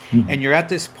gardens, and you're at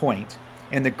this point,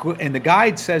 and the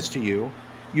guide says to you,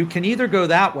 you can either go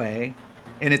that way,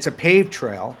 and it's a paved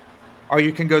trail, or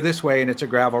you can go this way, and it's a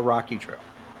gravel rocky trail.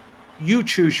 You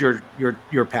choose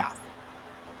your path.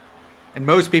 And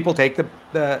most people take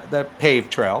the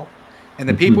paved trail, And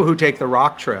the people who take the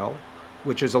rock trail,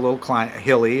 which is a little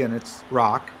hilly and it's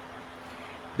rock,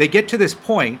 they get to this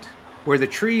point where the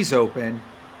trees open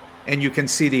and you can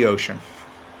see the ocean.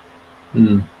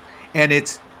 Mm.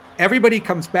 And everybody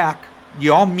comes back.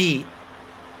 You all meet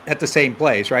at the same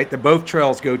place, right? Both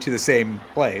trails go to the same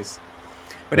place.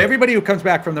 But everybody who comes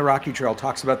back from the Rocky Trail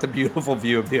talks about the beautiful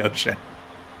view of the ocean.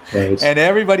 Right. And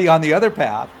everybody on the other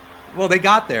path, well, they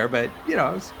got there, but it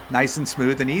was nice and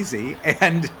smooth and easy.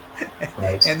 And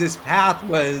Right. and this path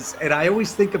was, and I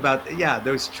always think about,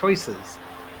 those choices.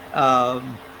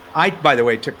 I, by the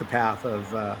way, took the path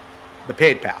of the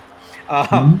paid path.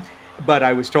 But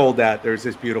I was told that there's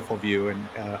this beautiful view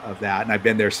of that. And I've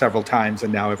been there several times.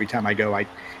 And now every time I go, I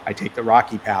take the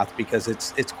Rocky path because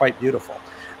it's quite beautiful.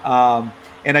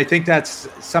 And I think that's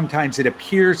sometimes it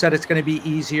appears that it's going to be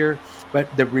easier, but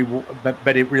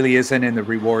but it really isn't, and the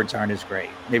rewards aren't as great.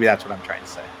 Maybe that's what I'm trying to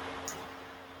say.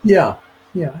 Yeah.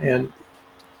 And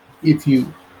if you're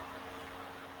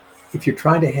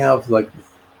trying to have like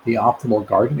the optimal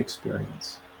garden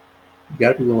experience, you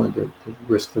got to be willing to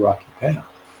risk the rocky path.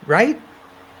 Right?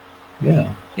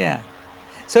 Yeah. Yeah.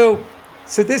 So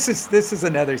this is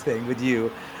another thing with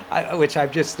you, which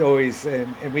I've just always,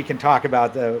 and we can talk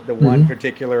about the one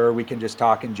particular, or we can just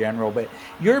talk in general, but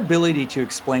your ability to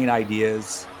explain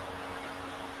ideas,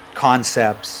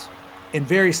 concepts in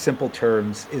very simple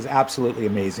terms is absolutely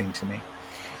amazing to me.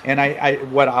 And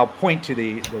what I'll point to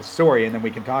the story, and then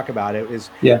we can talk about it, is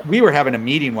we were having a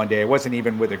meeting one day. It wasn't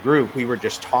even with a group. We were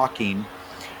just talking.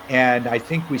 And I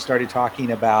think we started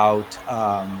talking about,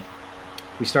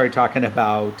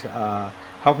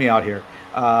 help me out here.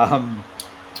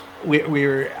 We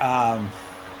were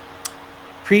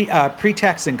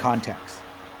pretext and context.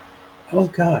 Oh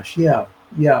gosh, yeah.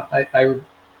 And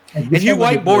you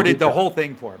whiteboarded the whole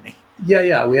thing for me.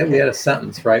 Yeah. We had a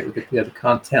sentence, right? We had the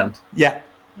content. Yeah.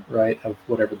 Right, of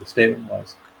whatever the statement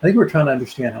was. I think we're trying to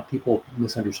understand how people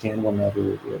misunderstand one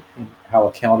another and how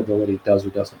accountability does or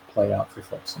doesn't play out for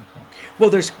folks sometimes. Well,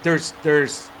 there's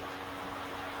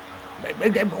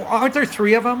aren't there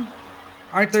three of them?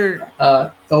 Aren't there?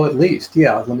 At least,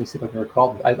 yeah. Let me see if I can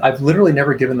recall. I've literally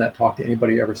never given that talk to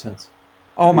anybody ever since.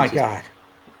 Oh my God.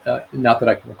 Not that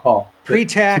I can recall.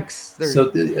 Pretext.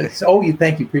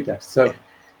 Thank you, pretext. So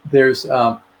there's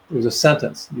a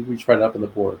sentence. You just write it up on the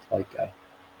board, like,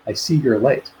 I see you're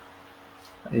late.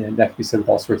 And that can be said with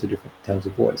all sorts of different tones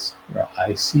of voice.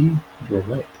 I see you're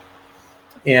late.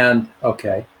 And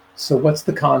okay, so what's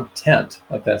the content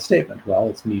of that statement? Well,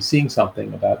 it's me seeing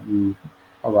something about you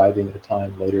arriving at a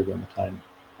time later than the time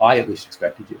I at least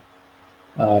expected you.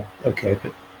 Okay,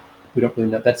 but we don't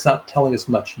really know. That's not telling us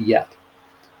much yet.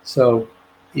 So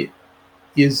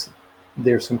is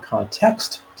there some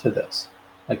context to this?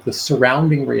 Like the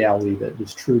surrounding reality that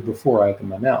was true before I opened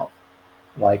my mouth.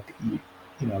 Like,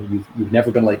 you've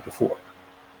never been late before,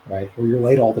 right? Or you're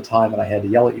late all the time and I had to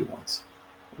yell at you once.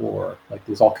 Or like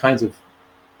there's all kinds of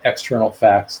external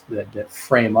facts that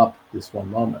frame up this one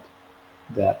moment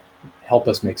that help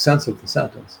us make sense of the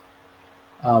sentence.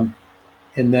 And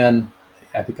then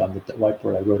I think on the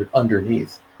whiteboard, I wrote it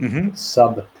underneath.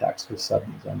 Subtext, or sub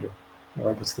means under.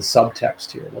 Or what's the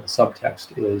subtext here? Well, the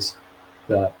subtext is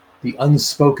the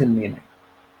unspoken meaning.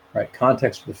 Right,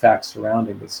 context of the facts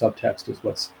surrounding, but subtext is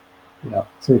what's,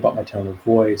 something about my tone of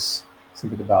voice,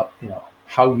 something about,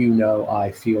 how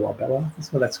I feel about. Well,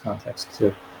 that's context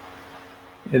too.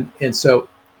 And so,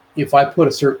 if I put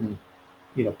a certain,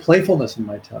 playfulness in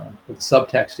my tone, what the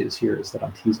subtext is here is that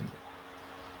I'm teasing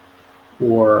you,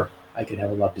 or I could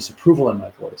have a lot of disapproval in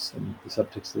my voice, and the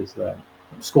subtext is that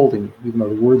I'm scolding you, even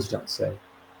though the words don't say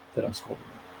that I'm scolding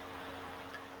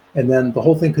you. And then the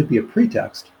whole thing could be a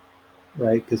pretext.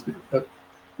 Right, because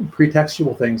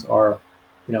pretextual things are,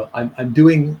 I'm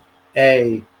doing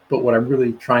A, but what I'm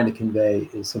really trying to convey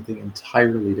is something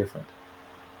entirely different.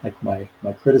 Like my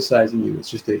criticizing you is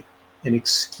just an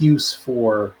excuse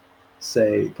for,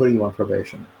 say, putting you on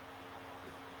probation.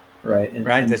 Right, and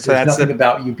there's nothing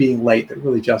about you being late that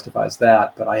really justifies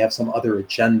that, but I have some other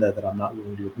agenda that I'm not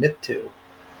willing to admit to.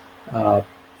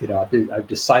 I've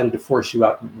decided to force you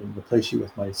out and replace you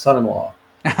with my son-in-law,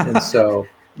 and so.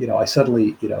 I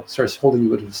suddenly, starts holding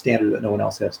you to a standard that no one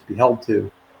else has to be held to.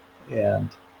 And,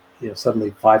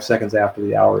 suddenly 5 seconds after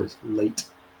the hour is late,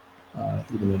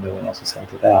 even though no one else is held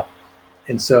to that.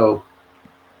 And so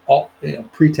all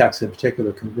pretext in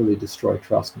particular can really destroy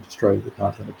trust and destroy the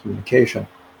content of communication.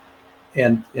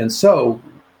 And so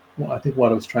I think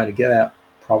what I was trying to get at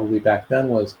probably back then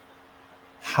was,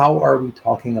 how are we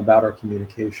talking about our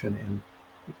communication, and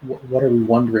what are we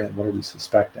wondering, what are we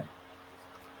suspecting?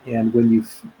 And when you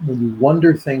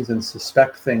wonder things and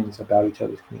suspect things about each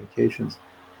other's communications,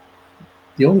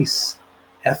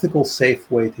 ethical, safe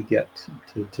way to get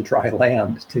to dry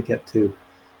land, to get to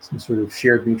some sort of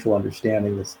shared mutual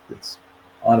understanding that's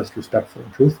honest, respectful,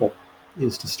 and truthful,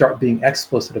 is to start being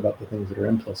explicit about the things that are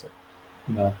implicit.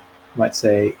 You might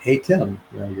say, "Hey Tim,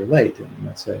 you're late," and you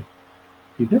might say,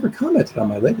 "You've never commented on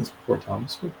my lateness before,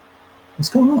 Thomas. What's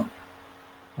going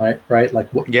on?" Right? Like,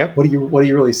 what are you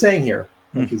really saying here?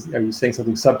 Like, are you saying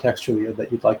something subtextually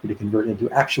that you'd like me to convert into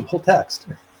actual text?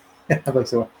 I'm like,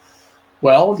 so,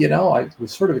 well, I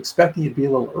was sort of expecting you to be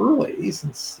a little early,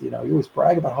 since you always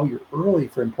brag about how you're early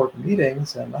for important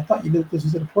meetings, and I thought you knew that this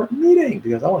was an important meeting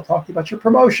because I want to talk to you about your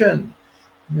promotion.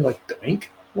 And you're like, "Doink,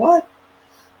 what?"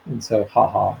 And so,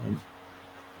 haha. And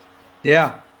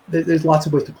yeah, there's lots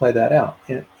of ways to play that out,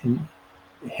 and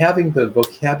having the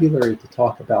vocabulary to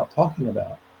talk about talking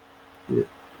about it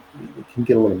can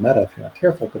get a little meta if you're not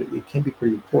careful, but it can be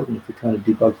pretty important if you're trying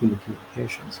to debug human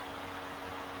communications.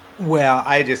 Well,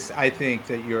 I think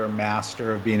that you're a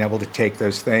master of being able to take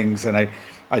those things, and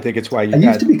I think it's why I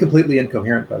used to be completely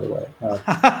incoherent, by the way.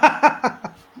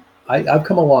 I've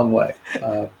come a long way.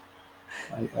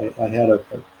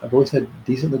 I've always had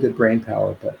decently good brain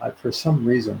power, but for some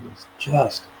reason was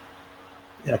just,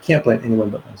 I can't blame anyone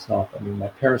but myself. I mean, my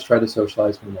parents tried to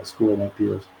socialize me in my school, my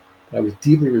peers, but I was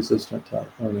deeply resistant to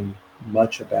learning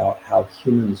much about how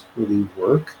humans really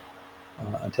work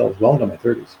until I was well into my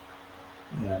 30s.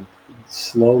 And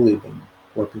slowly been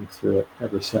working through it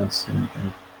ever since.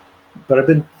 But I've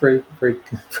been very, very,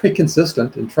 very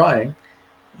consistent in trying,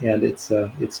 and it's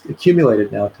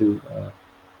accumulated now to,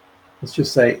 let's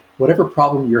just say, whatever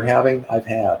problem you're having, I've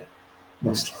had,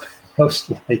 most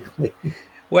likely.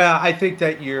 Well, I think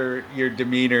that your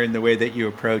demeanor and the way that you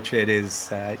approach it is,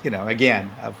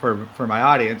 again, for my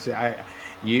audience,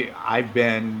 I've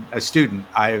been a student.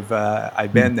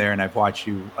 I've been there, and I've watched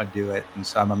you do it, and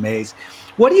so I'm amazed.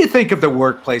 What do you think of the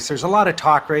workplace? There's a lot of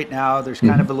talk right now. There's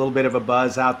kind of a little bit of a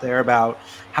buzz out there about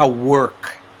how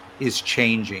work is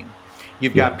changing.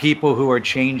 You've got people who are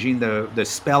changing the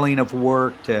spelling of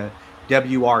work to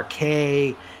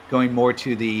WRK, going more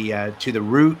to the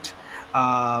root.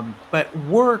 But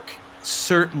work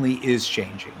certainly is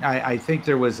changing. I think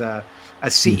there was a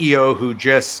CEO who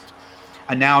just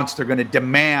announced they're going to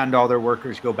demand all their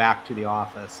workers go back to the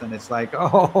office. And it's like,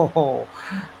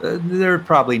 they're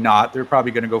probably not. They're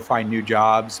probably going to go find new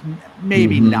jobs.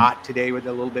 Maybe not today with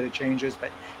a little bit of changes.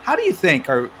 But how do you think,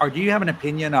 or do you have an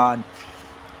opinion on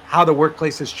how the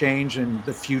workplace has changed and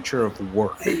the future of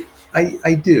work?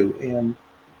 I do. And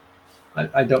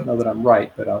I don't know that I'm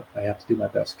right, but I have to do my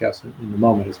best guess in the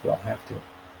moment as well. I have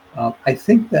to. I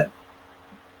think that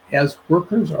as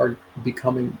workers are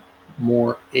becoming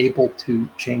more able to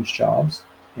change jobs,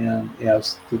 and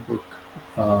as the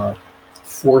work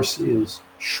force is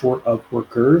short of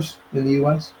workers in the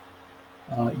U.S.,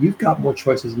 you've got more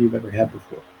choices than you've ever had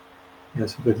before.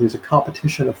 So there's a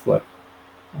competition afoot,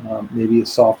 maybe a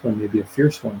soft one, maybe a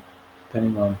fierce one,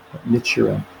 depending on what niche you're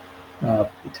in,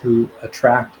 to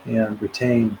attract and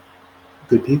retain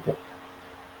good people.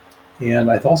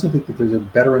 And I also think that there's a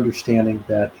better understanding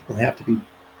that people have to be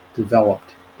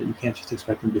developed, that you can't just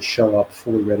expect them to show up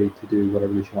fully ready to do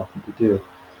whatever you want them to do,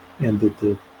 and that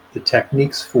the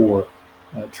techniques for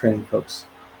training folks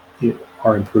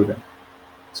are improving.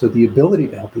 So the ability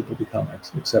to help people become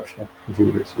exceptional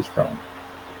contributors is growing.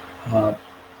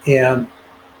 And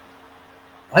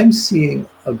I'm seeing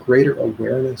a greater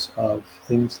awareness of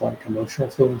things like emotional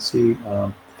fluency.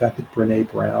 The fact that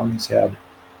Brene Brown has had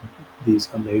these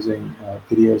amazing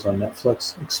videos on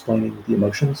Netflix explaining the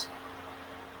emotions,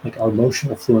 like our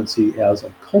emotional fluency as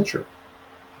a culture,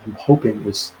 I'm hoping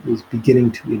is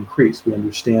beginning to increase. We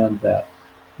understand that,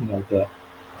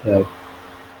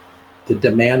 the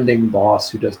demanding boss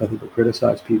who does nothing but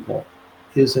criticize people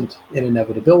isn't an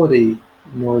inevitability,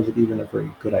 nor is it even a very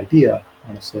good idea,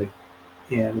 honestly.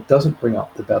 And it doesn't bring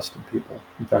out the best in people.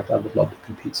 In fact, I would love to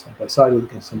compete side by side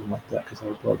against someone like that, because I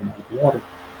would blow them out of the water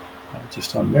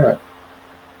just on merit.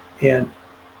 And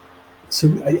so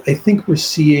I think we're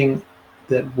seeing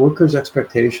that workers'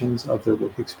 expectations of their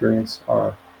work experience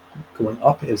are going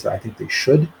up, as I think they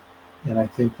should. And I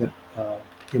think that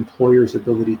employers'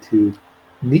 ability to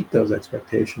meet those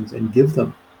expectations and give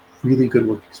them really good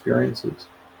work experiences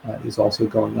is also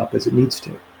going up, as it needs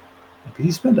to. Because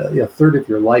you spend a third of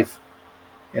your life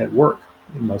at work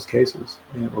in most cases,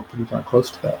 and we're pretty darn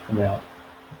close to that now,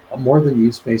 more than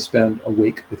you may spend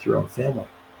awake with your own family.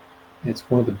 It's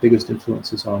one of the biggest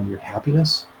influences on your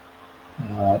happiness,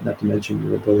 not to mention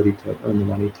your ability to earn the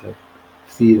money to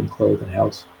feed and clothe and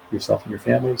house yourself and your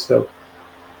family. So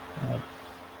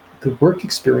the work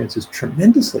experience is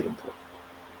tremendously important.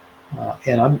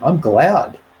 And I'm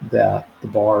glad that the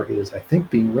bar is, I think,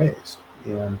 being raised,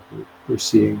 and we're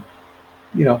seeing,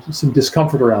 some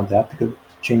discomfort around that because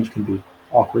change can be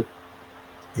awkward.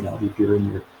 If you're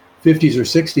in your 50s or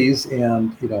 60s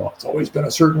and it's always been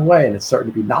a certain way and it's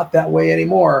starting to be not that way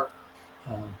anymore,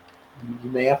 um, you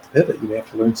may have to pivot. You may have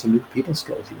to learn some new people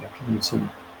skills. You may have to learn some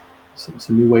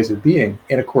new ways of being.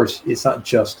 And of course, it's not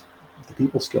just the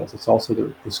people skills; it's also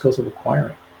the skills of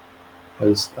acquiring.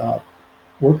 Because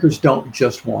workers don't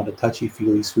just want a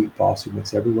touchy-feely, sweet boss who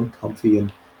makes everyone comfy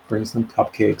and brings them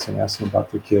cupcakes and asks them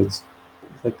about their kids.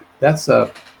 Like, that's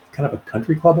a kind of a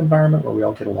country club environment where we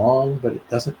all get along, but it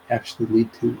doesn't actually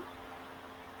lead to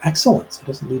excellence. It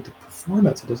doesn't lead to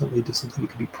performance. It doesn't lead to something you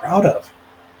can be proud of.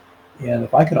 And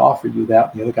if I could offer you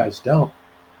that and the other guys don't,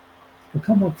 well,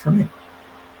 come work for me.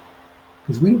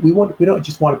 Because we don't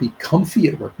just want to be comfy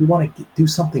at work. We want to do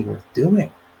something worth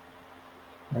doing.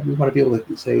 Right? We want to be able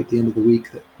to say at the end of the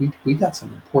week that we got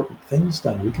some important things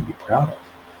done we can be proud of.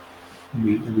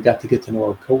 And we got to get to know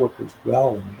our coworkers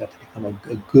well, and we got to become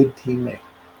a good teammate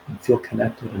and feel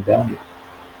connected and valued.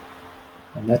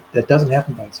 And that doesn't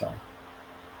happen by itself.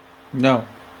 No,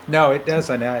 it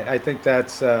doesn't. I think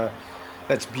that's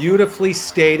beautifully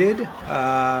stated,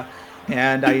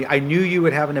 and I knew you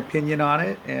would have an opinion on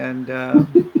it, and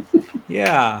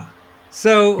yeah.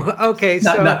 So okay,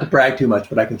 Not to brag too much,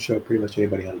 but I can show pretty much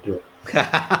anybody how to do it.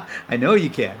 I know you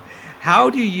can. How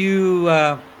do you?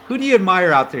 Who do you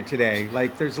admire out there today?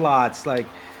 Like, there's lots. Like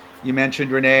you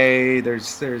mentioned, Renee. There's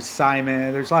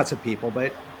Simon. There's lots of people,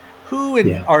 but who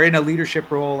are in a leadership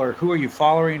role, or who are you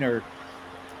following, or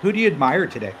who do you admire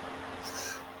today?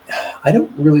 I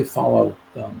don't really follow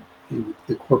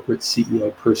the corporate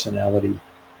CEO personality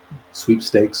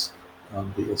sweepstakes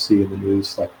that you'll see in the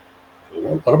news. Like,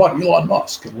 what about Elon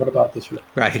Musk? And what about this?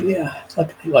 Right. Yeah. It's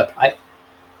like, look,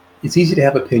 it's easy to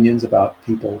have opinions about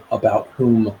people about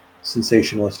whom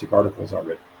sensationalistic articles are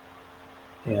written.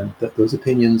 And those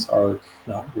opinions are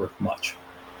not worth much.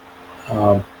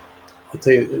 I'll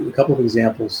tell you a couple of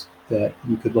examples that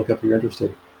you could look up if you're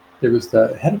interested. There was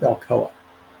the head of Alcoa,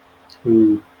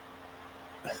 who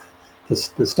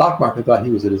the stock market thought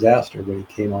he was a disaster when he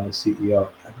came on as CEO.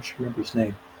 I wish I remember his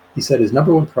name. He said his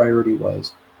number one priority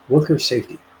was worker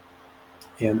safety.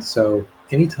 And so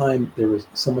anytime there was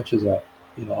so much as a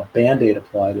Band-Aid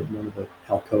applied in one of the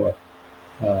Alcoa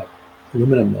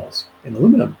aluminum mills, and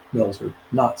aluminum mills are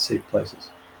not safe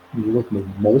places. You're working with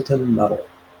molten metal.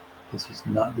 This is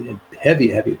not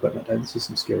heavy equipment. And this is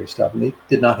some scary stuff. And they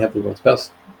did not have the world's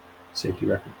best safety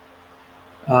record.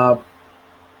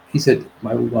 He said,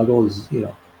 my goal is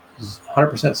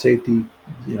 100% safety,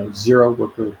 zero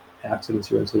worker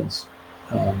accidents or incidents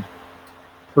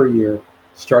per year,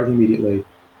 starting immediately.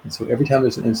 And so every time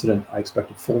there's an incident, I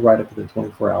expect a full write-up within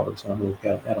 24 hours, and I'm going to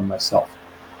look at them myself.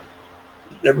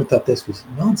 Never thought this was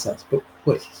nonsense, but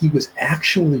what he was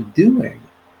actually doing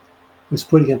was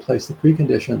putting in place the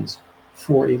preconditions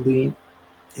for a lean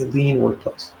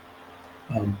workplace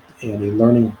and a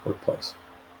learning workplace.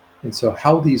 And so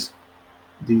how these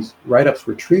write-ups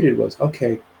were treated was,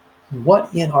 okay,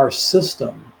 what in our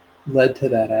system led to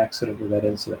that accident or that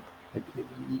incident? Like,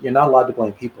 you're not allowed to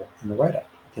blame people in the write-up.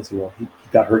 You can't say, well, he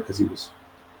got hurt because he was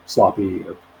sloppy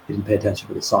or he didn't pay attention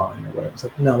to the sign or whatever. It's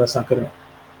like, no, that's not good enough.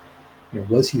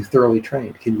 Was he thoroughly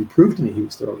trained? Can you prove to me he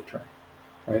was thoroughly trained?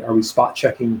 Right? Are we spot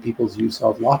checking people's use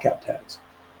of lockout tags?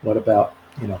 What about,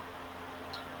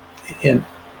 and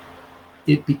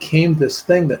it became this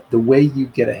thing that the way you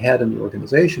get ahead in the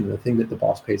organization, the thing that the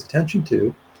boss pays attention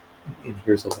to, and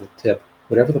here's a little tip,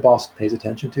 whatever the boss pays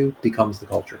attention to becomes the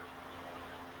culture.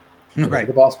 Whatever Right.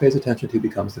 the boss pays attention to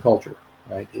becomes the culture,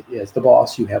 right? As the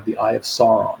boss, you have the eye of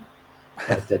Sauron,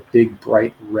 that big,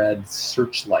 bright red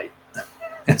searchlight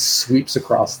that sweeps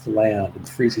across the land and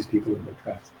freezes people in their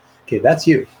tracks. Okay, that's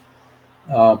you.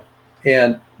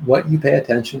 And what you pay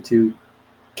attention to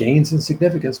gains in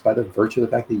significance by the virtue of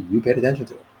the fact that you paid attention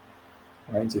to it.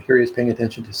 Right? And so here he is paying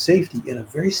attention to safety in a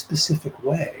very specific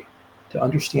way to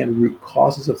understand root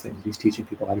causes of things. He's teaching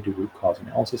people how to do root cause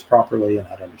analysis properly and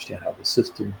how to understand how the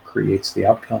system creates the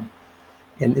outcome.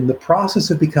 And in the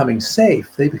process of becoming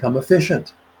safe, they become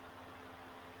efficient.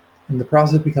 In the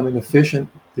process of becoming efficient,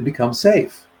 they become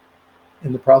safe.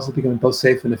 In the process of becoming both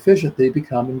safe and efficient, they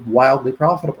become wildly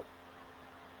profitable.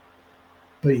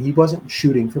 But he wasn't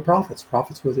shooting for profits.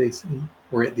 Profits were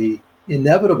the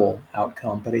inevitable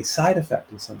outcome, but a side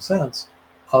effect in some sense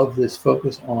of this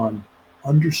focus on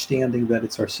understanding that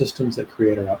it's our systems that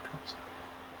create our outcomes.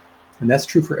 And that's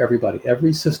true for everybody.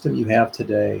 Every system you have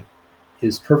today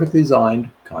is perfectly designed,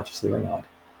 consciously or not,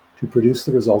 to produce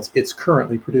the results it's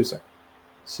currently producing.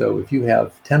 So if you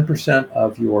have 10%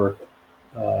 of your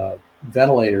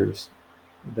ventilators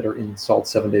that are installed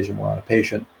 7 days or more on a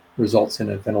patient results in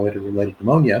a ventilator-related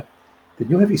pneumonia, then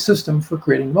you have a system for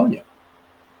creating pneumonia.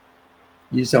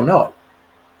 You just don't know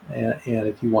it. And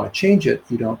if you want to change it,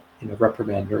 you don't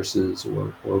reprimand nurses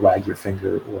or wag your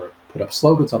finger or put up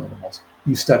slogans on the walls.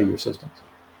 You study your systems.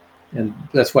 And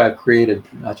that's why I've created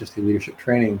not just a leadership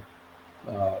training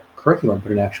curriculum,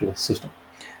 but an actual system.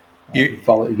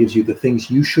 It gives you the things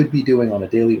you should be doing on a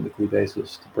daily and weekly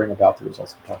basis to bring about the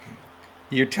results I'm talking about.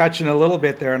 You're touching a little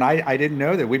bit there, and I didn't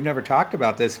know that. We've never talked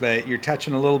about this, but you're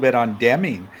touching a little bit on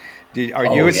Deming. Are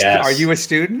you a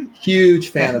student? Huge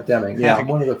fan of Deming. Yeah, I'm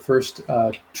one of the first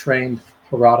trained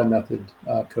Harada method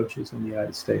coaches in the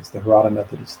United States. The Harada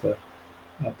method is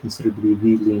considered to be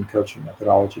the lean coaching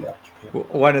methodology out of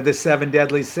Japan. One of the 7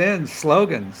 deadly sins,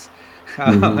 slogans.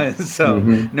 No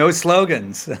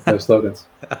slogans. No slogans.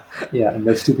 Yeah, and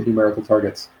no stupid numerical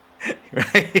targets.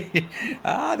 Right.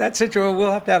 That's interesting.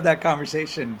 We'll have to have that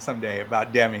conversation someday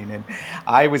about Deming. And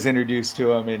I was introduced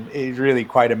to him, and he's really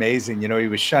quite amazing. He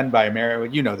was shunned by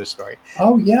America. You know the story.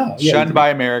 Oh, yeah. Shunned by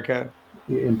America.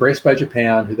 Embraced by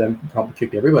Japan, who then probably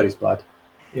kicked everybody's butt.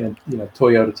 And,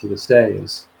 Toyota to this day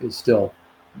is still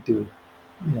doing,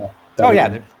 Oh,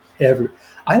 yeah.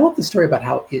 I love the story about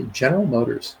how General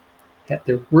Motors,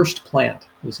 their worst plant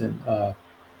was in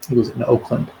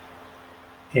Oakland.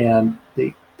 And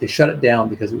they shut it down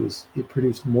because it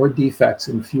produced more defects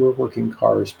and fewer working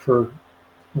cars per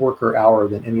worker hour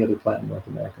than any other plant in North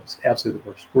America. It's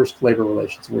absolutely the worst labor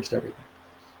relations, worst everything.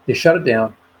 They shut it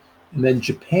down, and then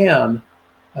Japan,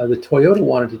 the Toyota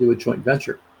wanted to do a joint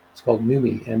venture. It's called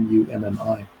MUMMI,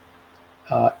 MUMMI,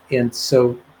 and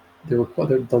so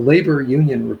the labor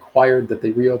union required that they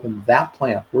reopen that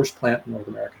plant, worst plant in North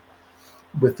America,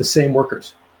 with the same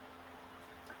workers.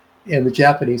 And the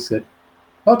Japanese said,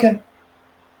 "Okay."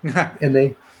 and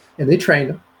they trained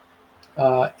them,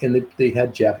 and they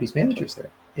had Japanese managers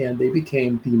there, and they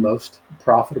became the most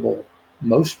profitable,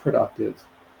 most productive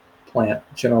plant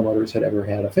General Motors had ever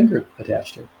had a finger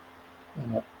attached to,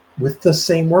 with the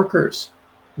same workers,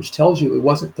 which tells you it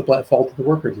wasn't the fault of the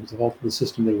workers; it was the fault of the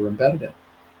system they were embedded in.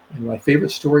 And my favorite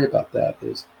story about that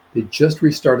is they just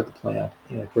restarted the plant,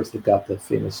 and of course they've got the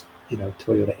famous,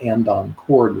 Toyota Andon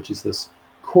cord, which is this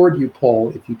cord you pull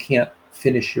if you can't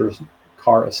finish your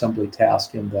car assembly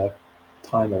task in the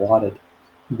time allotted.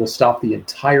 You will stop the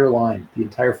entire line. The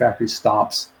entire factory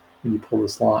stops when you pull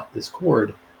this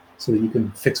cord so that you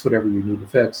can fix whatever you need to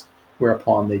fix,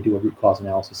 whereupon they do a root cause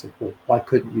analysis of, well, why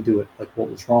couldn't you do it? Like, what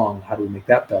was wrong? How do we make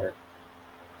that better?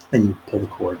 And you pull the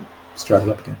cord and start it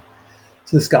up again.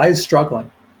 So this guy is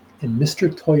struggling, and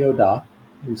Mr. Toyoda,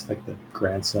 who's like the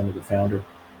grandson of the founder,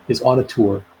 is on a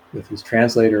tour with his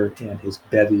translator and his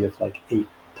bevy of like 8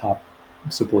 top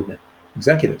subordinate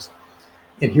executives.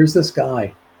 And here's this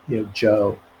guy,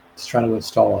 Joe, is trying to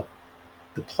install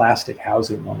the plastic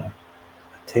housing on a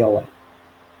tail light.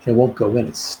 And it won't go in,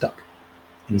 it's stuck.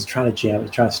 And he's trying to jam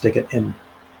it, trying to stick it. And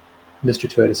Mr.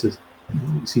 Toyota says,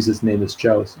 he sees his name is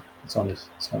Joe, it's on his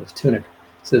tunic.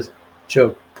 He says,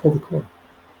 "Joe, pull the cord."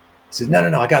 He says,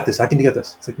 No, I got this, I can get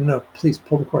this. It's like, no, please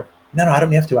pull the cord. No, I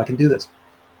don't have to, I can do this.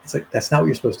 It's like, that's not what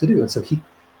you're supposed to do. And so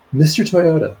Mr.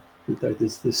 Toyota,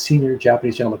 this senior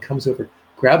Japanese gentleman, comes over,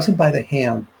 grabs him by the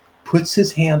hand, puts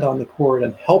his hand on the cord,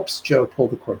 and helps Joe pull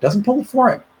the cord. Doesn't pull it for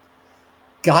him.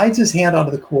 Guides his hand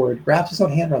onto the cord, wraps his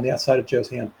own hand around the outside of Joe's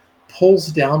hand, pulls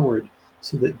downward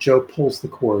so that Joe pulls the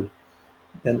cord,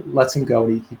 then lets him go,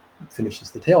 and he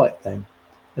finishes the taillight thing.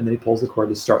 And then he pulls the cord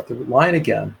to start the line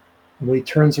again. And when he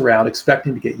turns around,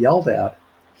 expecting to get yelled at,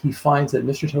 he finds that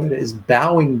Mr. Toyota is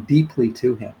bowing deeply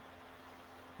to him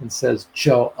and says,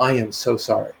 "Joe, I am so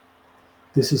sorry.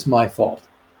 This is my fault.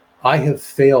 I have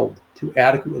failed to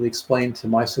adequately explain to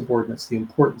my subordinates the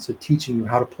importance of teaching you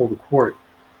how to pull the cord.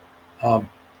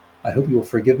 I hope you will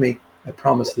forgive me. I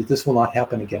promise that this will not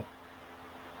happen again.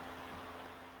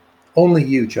 Only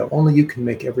you, Joe, only you can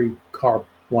make every car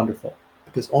wonderful,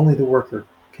 because only the worker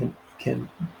can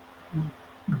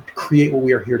create what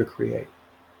we are here to create.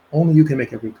 Only you can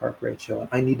make every car great, Joe, and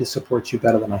I need to support you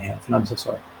better than I have, and I'm so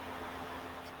sorry."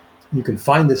 You can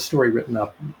find this story written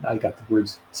up. I got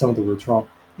some of the words wrong,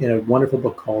 in a wonderful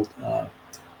book called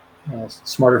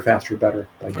Smarter, Faster, Better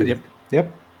by Dewey.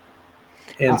 Yep.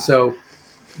 And so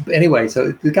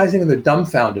the guy's in there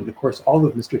dumbfounded. Of course, all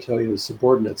of Mr. Toyoda's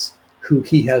subordinates, who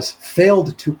he has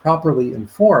failed to properly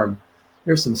inform,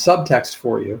 there's some subtext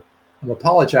for you. I'm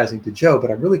apologizing to Joe, but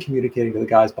I'm really communicating to the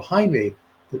guys behind me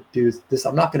that, dude,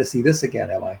 I'm not going to see this again,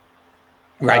 am I?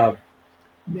 Right.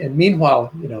 And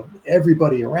meanwhile,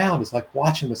 everybody around is like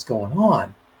watching what's going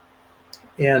on.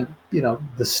 And,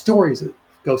 the stories, it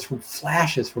goes from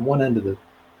flashes from one end of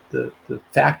the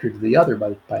factory to the other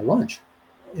by lunch.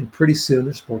 And pretty soon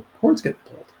there's more cords getting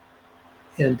pulled.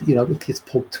 And, it gets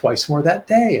pulled twice more that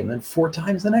day, and then 4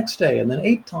 times the next day, and then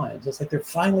 8 times. It's like they're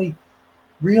finally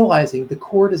realizing the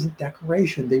cord isn't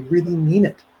decoration. They really mean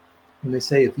it. When they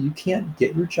say, if you can't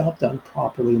get your job done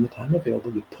properly in the time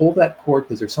available, you pull that cord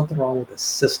because there's something wrong with the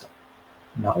system.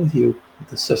 Not with you, with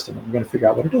the system. And we're going to figure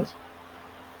out what it is.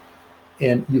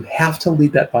 And you have to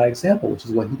lead that by example, which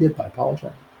is what he did by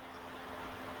apologizing.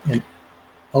 And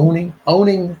owning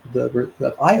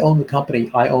if I own the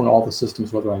company, I own all the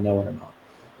systems, whether I know it or not.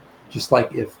 Just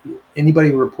like if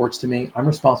anybody who reports to me, I'm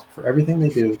responsible for everything they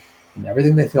do and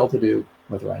everything they fail to do,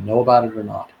 whether I know about it or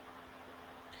not.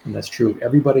 And that's true of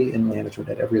everybody in management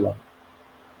at every level.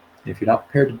 And if you're not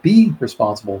prepared to be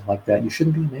responsible like that, you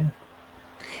shouldn't be a manager.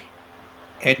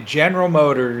 And General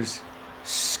Motors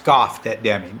scoffed at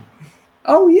Deming.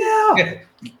 Oh, yeah.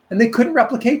 And they couldn't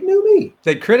replicate NUMMI.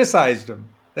 They criticized him.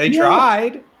 They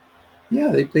tried. Yeah,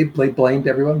 they blamed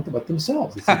everyone but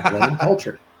themselves. It's a blame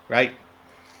culture. Right.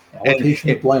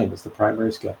 Allocation of blame is the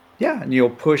primary skill. Yeah, and you'll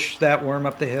push that worm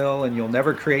up the hill, and you'll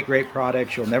never create great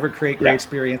products. You'll never create great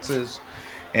experiences,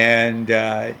 and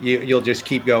you'll just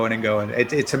keep going and going.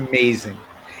 It's amazing,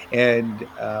 and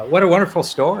what a wonderful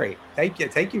story.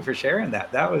 Thank you for sharing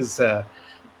that. That was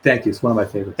thank you. It's one of my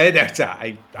favorites.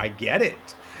 I get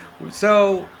it.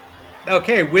 So,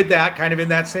 okay, with that, kind of in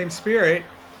that same spirit,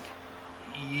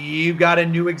 you've got a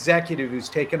new executive who's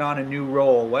taken on a new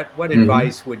role. What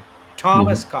advice would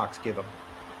Thomas Cox give him?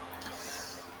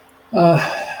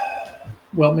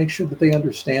 Well, make sure that they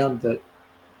understand that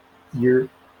you're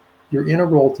in a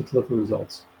role to deliver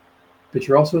results, but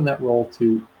you're also in that role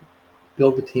to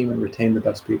build the team and retain the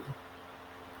best people.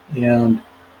 And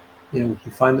if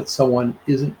you find that someone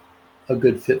isn't a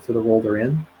good fit for the role they're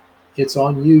in, it's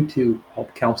on you to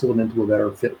help counsel them into a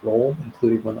better fit role,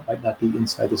 including one that might not be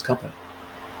inside this company.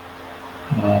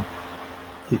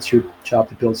 It's your job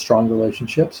to build strong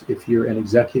relationships. If you're an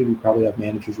executive, you probably have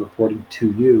managers reporting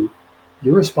to you.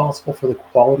 You're responsible for the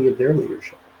quality of their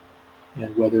leadership,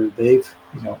 and whether they've,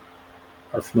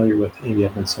 are familiar with Amy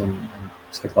Edmondson and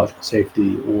psychological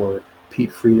safety, or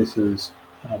Pete Friedis's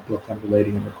book on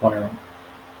relating and requiring,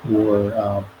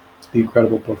 or the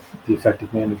incredible book The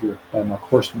Effective Manager by Mark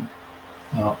Horstman,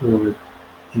 or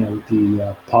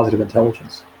the Positive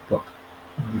Intelligence book,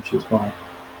 which is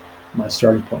my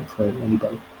starting point for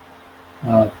anybody.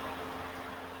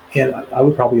 And I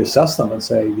would probably assess them and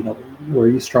say, where are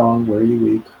you strong? Where are you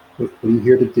weak? What are you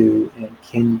here to do? And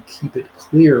can you keep it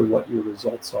clear what your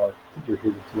results are that you're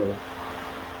here to deliver?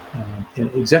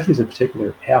 And executives in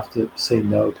particular have to say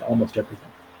no to almost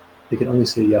everything. They can only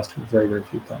say yes to very, very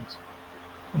few things.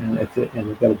 And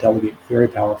they've got to delegate very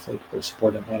powerfully to their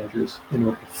subordinate managers in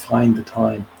order to find the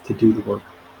time to do the work.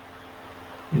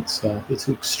 It's an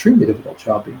extremely difficult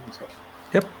job being an executive.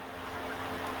 Yep.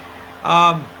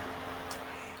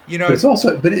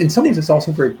 But in some ways it's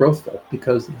also very growthful,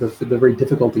 because the very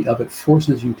difficulty of it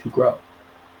forces you to grow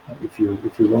if you're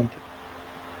willing to.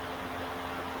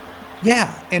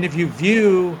 Yeah, and if you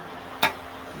view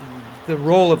the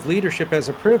role of leadership as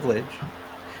a privilege,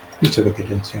 which I think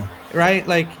it is, yeah. Right?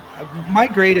 Like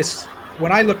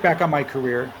when I look back on my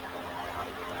career,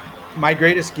 my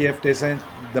greatest gift isn't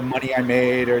the money I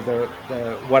made or the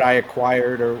what I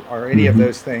acquired or any of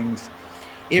those things.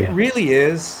 It really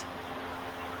is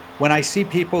when I see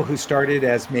people who started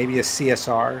as maybe a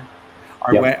CSR,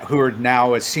 or who are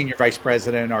now a senior vice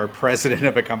president or president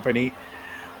of a company,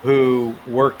 who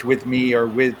worked with me or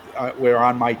were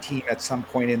on my team at some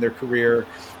point in their career.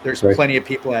 There's plenty of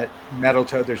people at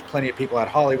Metaltoe. There's plenty of people at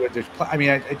Hollywood.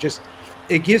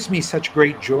 It gives me such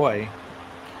great joy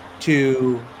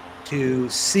to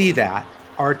see that,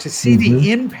 or to see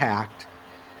the impact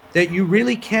that you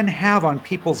really can have on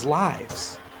people's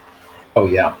lives. Oh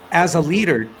yeah. As a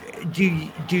leader, do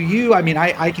you? I mean,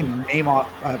 I can name off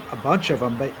a bunch of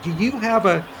them, but do you have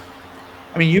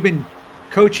you've been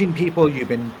coaching people, you've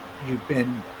been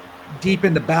deep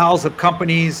in the bowels of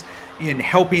companies in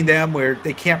helping them where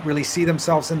they can't really see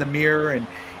themselves in the mirror, and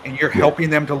you're helping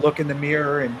them to look in the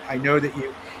mirror. And I know that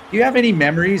do you have any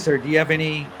memories, or do you have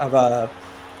any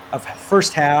of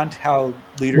firsthand how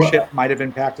leadership might have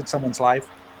impacted someone's life?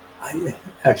 I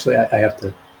have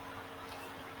to,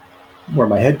 where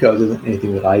my head goes isn't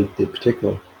anything that I did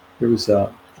particularly. There was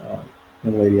a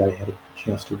young lady I had a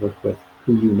chance to work with,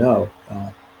 who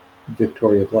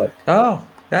Victoria Blake. Oh,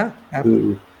 yeah.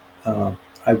 Who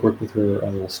I worked with her on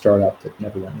a little startup that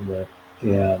never went anywhere,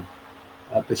 and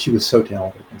but she was so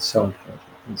talented and so intelligent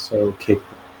and so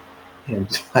capable, and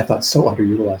I thought so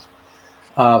underutilized.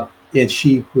 And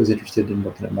she was interested in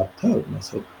looking at Metaltoe, and I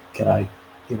said, "Can I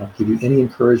give you any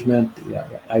encouragement. Yeah,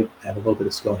 I have a little bit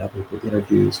of skill in helping with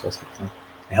interviews. So I was like, can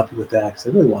I help you with that? Because I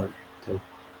really wanted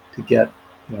to get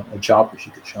a job where she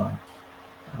could shine.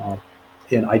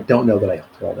 And I don't know that I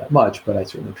helped her all that much, but I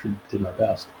certainly did my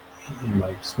best in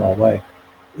my small way.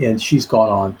 And she's gone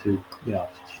on to,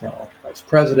 she's now like vice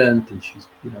president, and she's,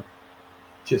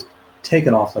 just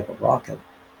taken off like a rocket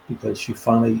because she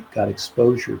finally got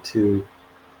exposure to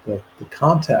the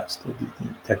context of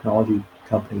the technology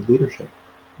company leadership,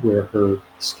 where her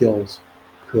skills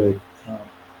could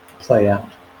play out,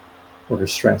 or her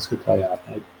strengths could play out.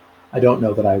 I don't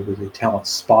know that I was a talent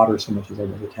spotter so much as I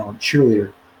was a talent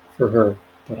cheerleader for her,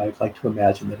 but I'd like to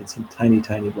imagine that in some tiny,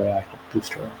 tiny way I helped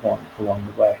boost her along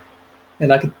the way.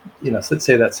 And I could,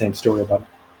 say that same story about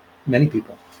many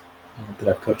people that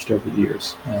I've coached over the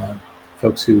years.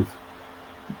 Folks who,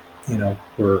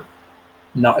 were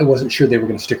not, I wasn't sure they were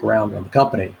going to stick around in the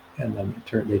company, and then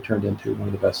they turned into one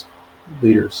of the best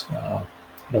leaders. I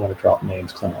don't want to drop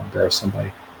names because I don't want to embarrass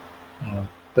somebody.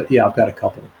 But yeah, I've got a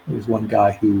couple. There was one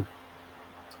guy who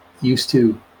used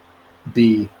to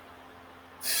be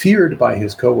feared by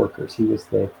his coworkers. He was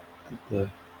the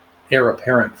heir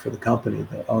apparent for the company.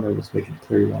 The owner was making it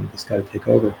clear he wanted this guy to take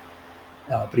over.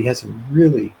 But he had some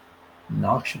really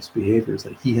noxious behaviors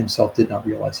that he himself did not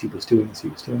realize he was doing as he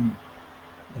was doing.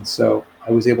 And so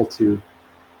I was able to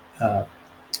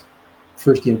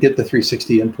first, get the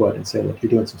 360 input and say, look, you're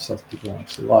doing some stuff that people don't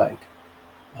actually like.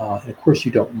 And of course,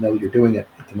 you don't know you're doing it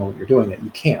at the moment you're doing it. You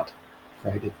can't,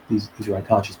 right? These are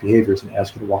unconscious behaviors, and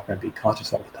ask you to walk around and be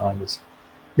conscious all the time is,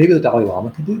 maybe the Dalai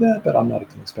Lama can do that, but I'm not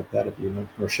going to expect that of you,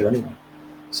 nor should anyone.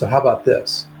 So how about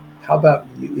this? How about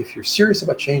you, if you're serious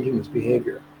about changing this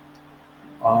behavior,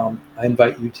 I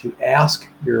invite you to ask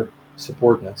your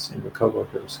subordinates and your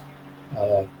coworkers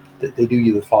that they do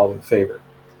you the following favor.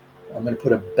 I'm going to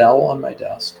put a bell on my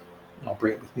desk, and I'll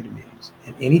bring it with me to meetings.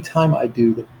 And anytime I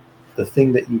do the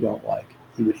thing that you don't like,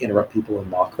 you would interrupt people and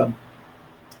mock them.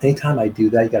 Anytime I do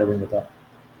that, you got to ring the bell.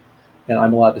 And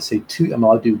I'm allowed to I'm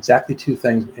allowed to do exactly two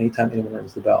things anytime anyone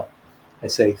rings the bell. I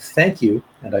say, thank you,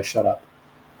 and I shut up.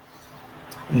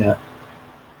 Yeah.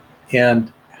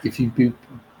 And if you do,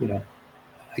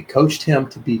 I coached him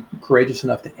to be courageous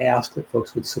enough to ask that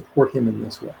folks would support him in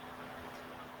this way.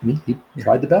 And he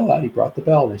tried the bell out. He brought the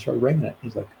bell and they started ringing it.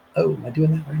 He's like, oh, am I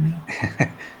doing that right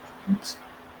now? Oops.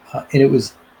 And it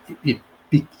was,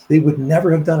 they would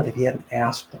never have done it if he hadn't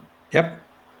asked them. Yep.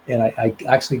 And I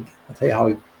actually, I'll tell you how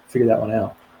I figured that one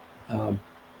out.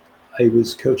 I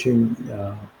was coaching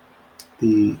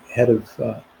the head of,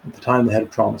 at the time, the head of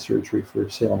trauma surgery for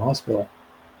Salem Hospital.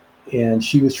 And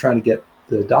she was trying to get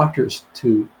the doctors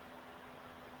to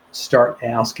start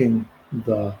asking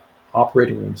the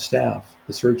operating room staff,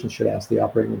 the surgeons should ask the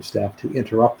operating room staff to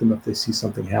interrupt them if they see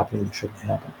something happening that shouldn't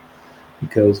happen.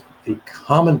 Because a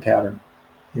common pattern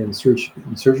in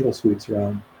surgical suites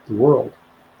around the world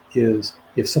is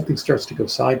if something starts to go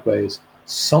sideways,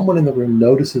 someone in the room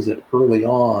notices it early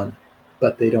on,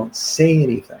 but they don't say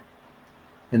anything.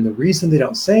 And the reason they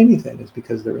don't say anything is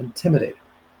because they're intimidated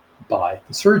by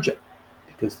the surgeon,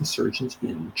 because the surgeon's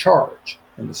in charge,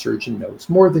 and the surgeon knows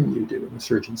more than you do, and the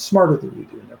surgeon's smarter than you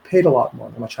do, and they're paid a lot more,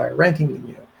 and they're much higher ranking than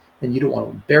you, and you don't want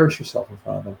to embarrass yourself in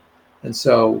front of them. And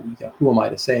so, who am I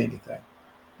to say anything?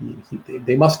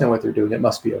 They must know what they're doing. It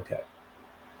must be okay,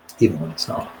 even when it's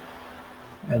not.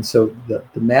 And so the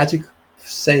magic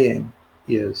saying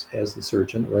is, as the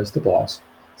surgeon or as the boss,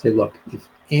 say, look, if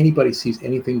anybody sees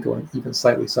anything going even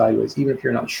slightly sideways, even if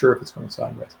you're not sure if it's going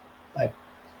sideways, I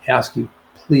ask you,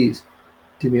 please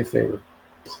do me a favor.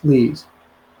 Please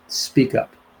speak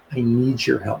up. I need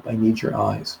your help. I need your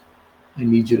eyes. I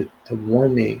need you to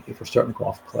warn me if we're starting to go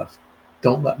off a cliff.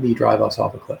 Don't let me drive us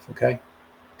off a cliff, okay?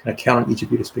 Can I count on each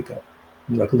of you to speak up?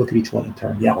 And you look at each one in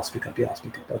turn. Yeah, I'll speak up. Yeah, I'll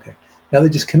speak up. Okay. Now they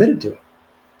just committed to it.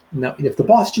 Now, if the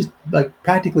boss just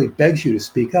practically begs you to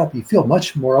speak up, you feel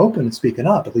much more open in speaking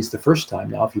up, at least the first time.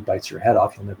 Now, if he bites your head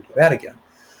off, you'll never do that again.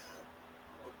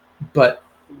 But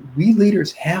we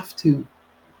leaders have to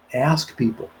ask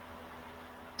people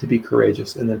to be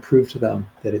courageous and then prove to them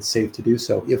that it's safe to do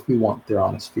so if we want their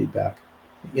honest feedback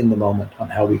in the moment on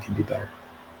how we can be better.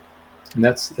 And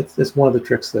that's one of the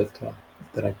tricks that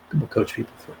I will coach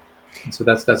people through. And so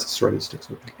that's the story that sticks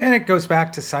with me. And it goes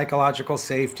back to psychological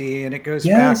safety, and it goes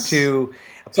Yes. back to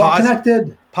It's all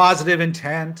connected. positive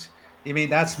intent. I mean,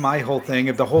 that's my whole thing.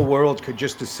 If the whole world could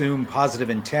just assume positive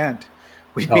intent,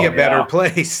 we'd be a better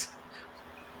place.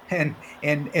 And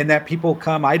that people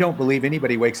come, I don't believe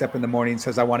anybody wakes up in the morning and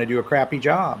says, I want to do a crappy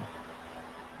job.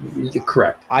 You're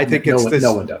correct. I think no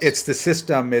one does. It's the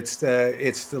system, it's the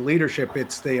leadership,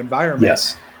 it's the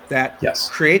environment that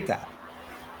create that.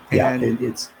 Yeah, and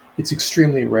it's it's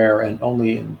extremely rare, and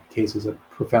only in cases of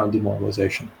profound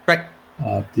demoralization Right.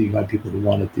 do you have people who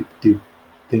want to do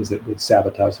things that would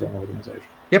sabotage their own organization.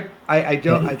 Yep. I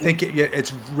don't. I think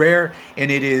it's rare,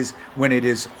 and it is when it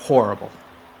is horrible.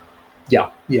 Yeah,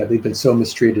 they've been so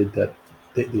mistreated that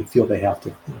they feel they have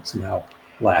to somehow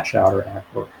lash out or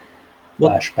act or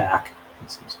lash back,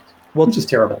 which is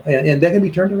terrible. And that can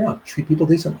be turned around. Treat people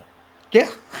decently. Yeah.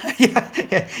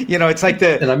 Yeah. It's like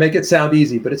and I make it sound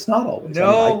easy, but it's not always.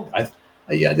 No.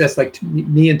 Yeah, that's like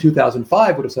me in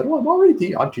 2005 would have said, "Oh, I'm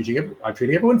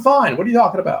treating everyone fine. What are you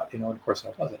talking about?" And of course I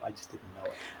wasn't. I just didn't know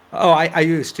it. Oh, I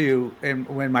used to, and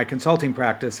when my consulting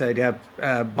practice, I'd have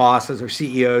bosses or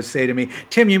CEOs say to me,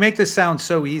 "Tim, you make this sound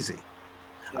so easy."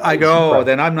 I go, "Oh,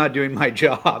 then I'm not doing my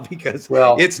job because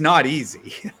it's not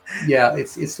easy." Yeah,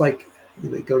 it's like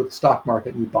you go to the stock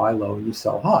market and you buy low and you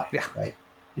sell high. Yeah. Right.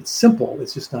 It's simple.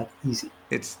 It's just not easy.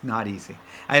 It's not easy.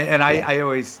 I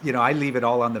always, I leave it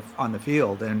all on the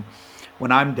field. And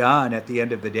when I'm done at the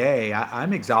end of the day,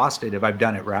 I'm exhausted if I've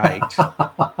done it right.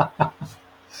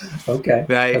 Okay.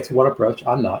 That's one approach.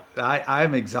 I'm not.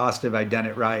 I'm exhausted if I've done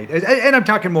it right. And I'm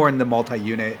talking more in the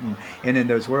multi-unit and in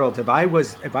those worlds. If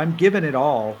I'm giving it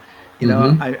all,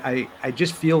 I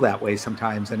just feel that way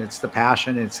sometimes. And it's the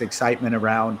passion, it's excitement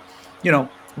around,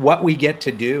 what we get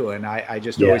to do. And I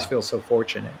just always feel so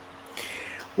fortunate.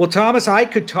 Well, Thomas, I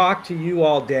could talk to you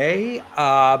all day,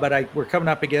 but we're coming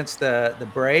up against the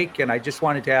break. And I just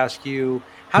wanted to ask you,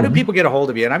 how do people get a hold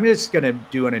of you? And I'm just going to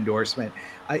do an endorsement.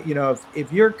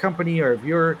 If your company or if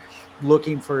you're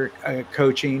looking for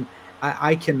coaching,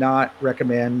 I cannot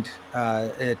recommend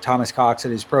Thomas Cox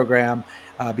and his program,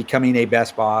 Becoming a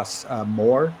Best Boss,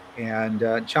 more. And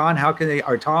John, Tom, how can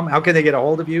they get a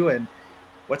hold of you? And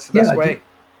what's the best way?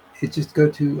 It's just go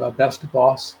to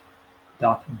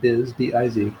bestboss.biz,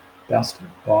 B-I-Z,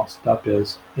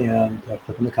 bestboss.biz, and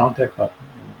click on the contact button.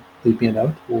 Leave me a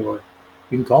note, or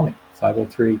you can call me,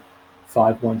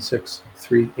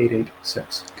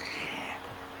 503-516-3886.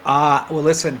 Well,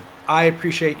 listen, I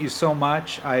appreciate you so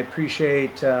much. I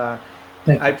appreciate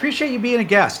you being a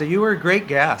guest. You were a great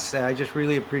guest. I just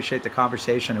really appreciate the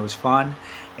conversation. It was fun.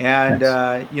 And,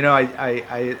 I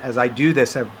as I do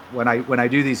this, when I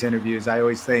do these interviews, I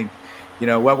always think,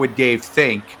 what would Dave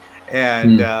think?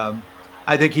 And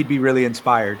I think he'd be really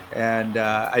inspired. And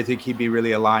I think he'd be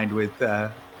really aligned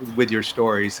with your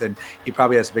stories. And he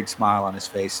probably has a big smile on his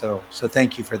face. So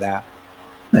thank you for that.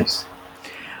 Nice.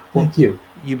 Thank you.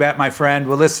 You bet, my friend.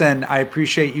 Well, listen, I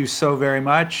appreciate you so very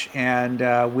much.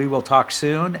 And we will talk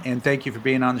soon. And thank you for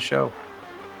being on the show.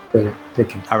 Great.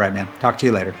 Thank you. All right, man. Talk to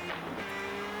you later.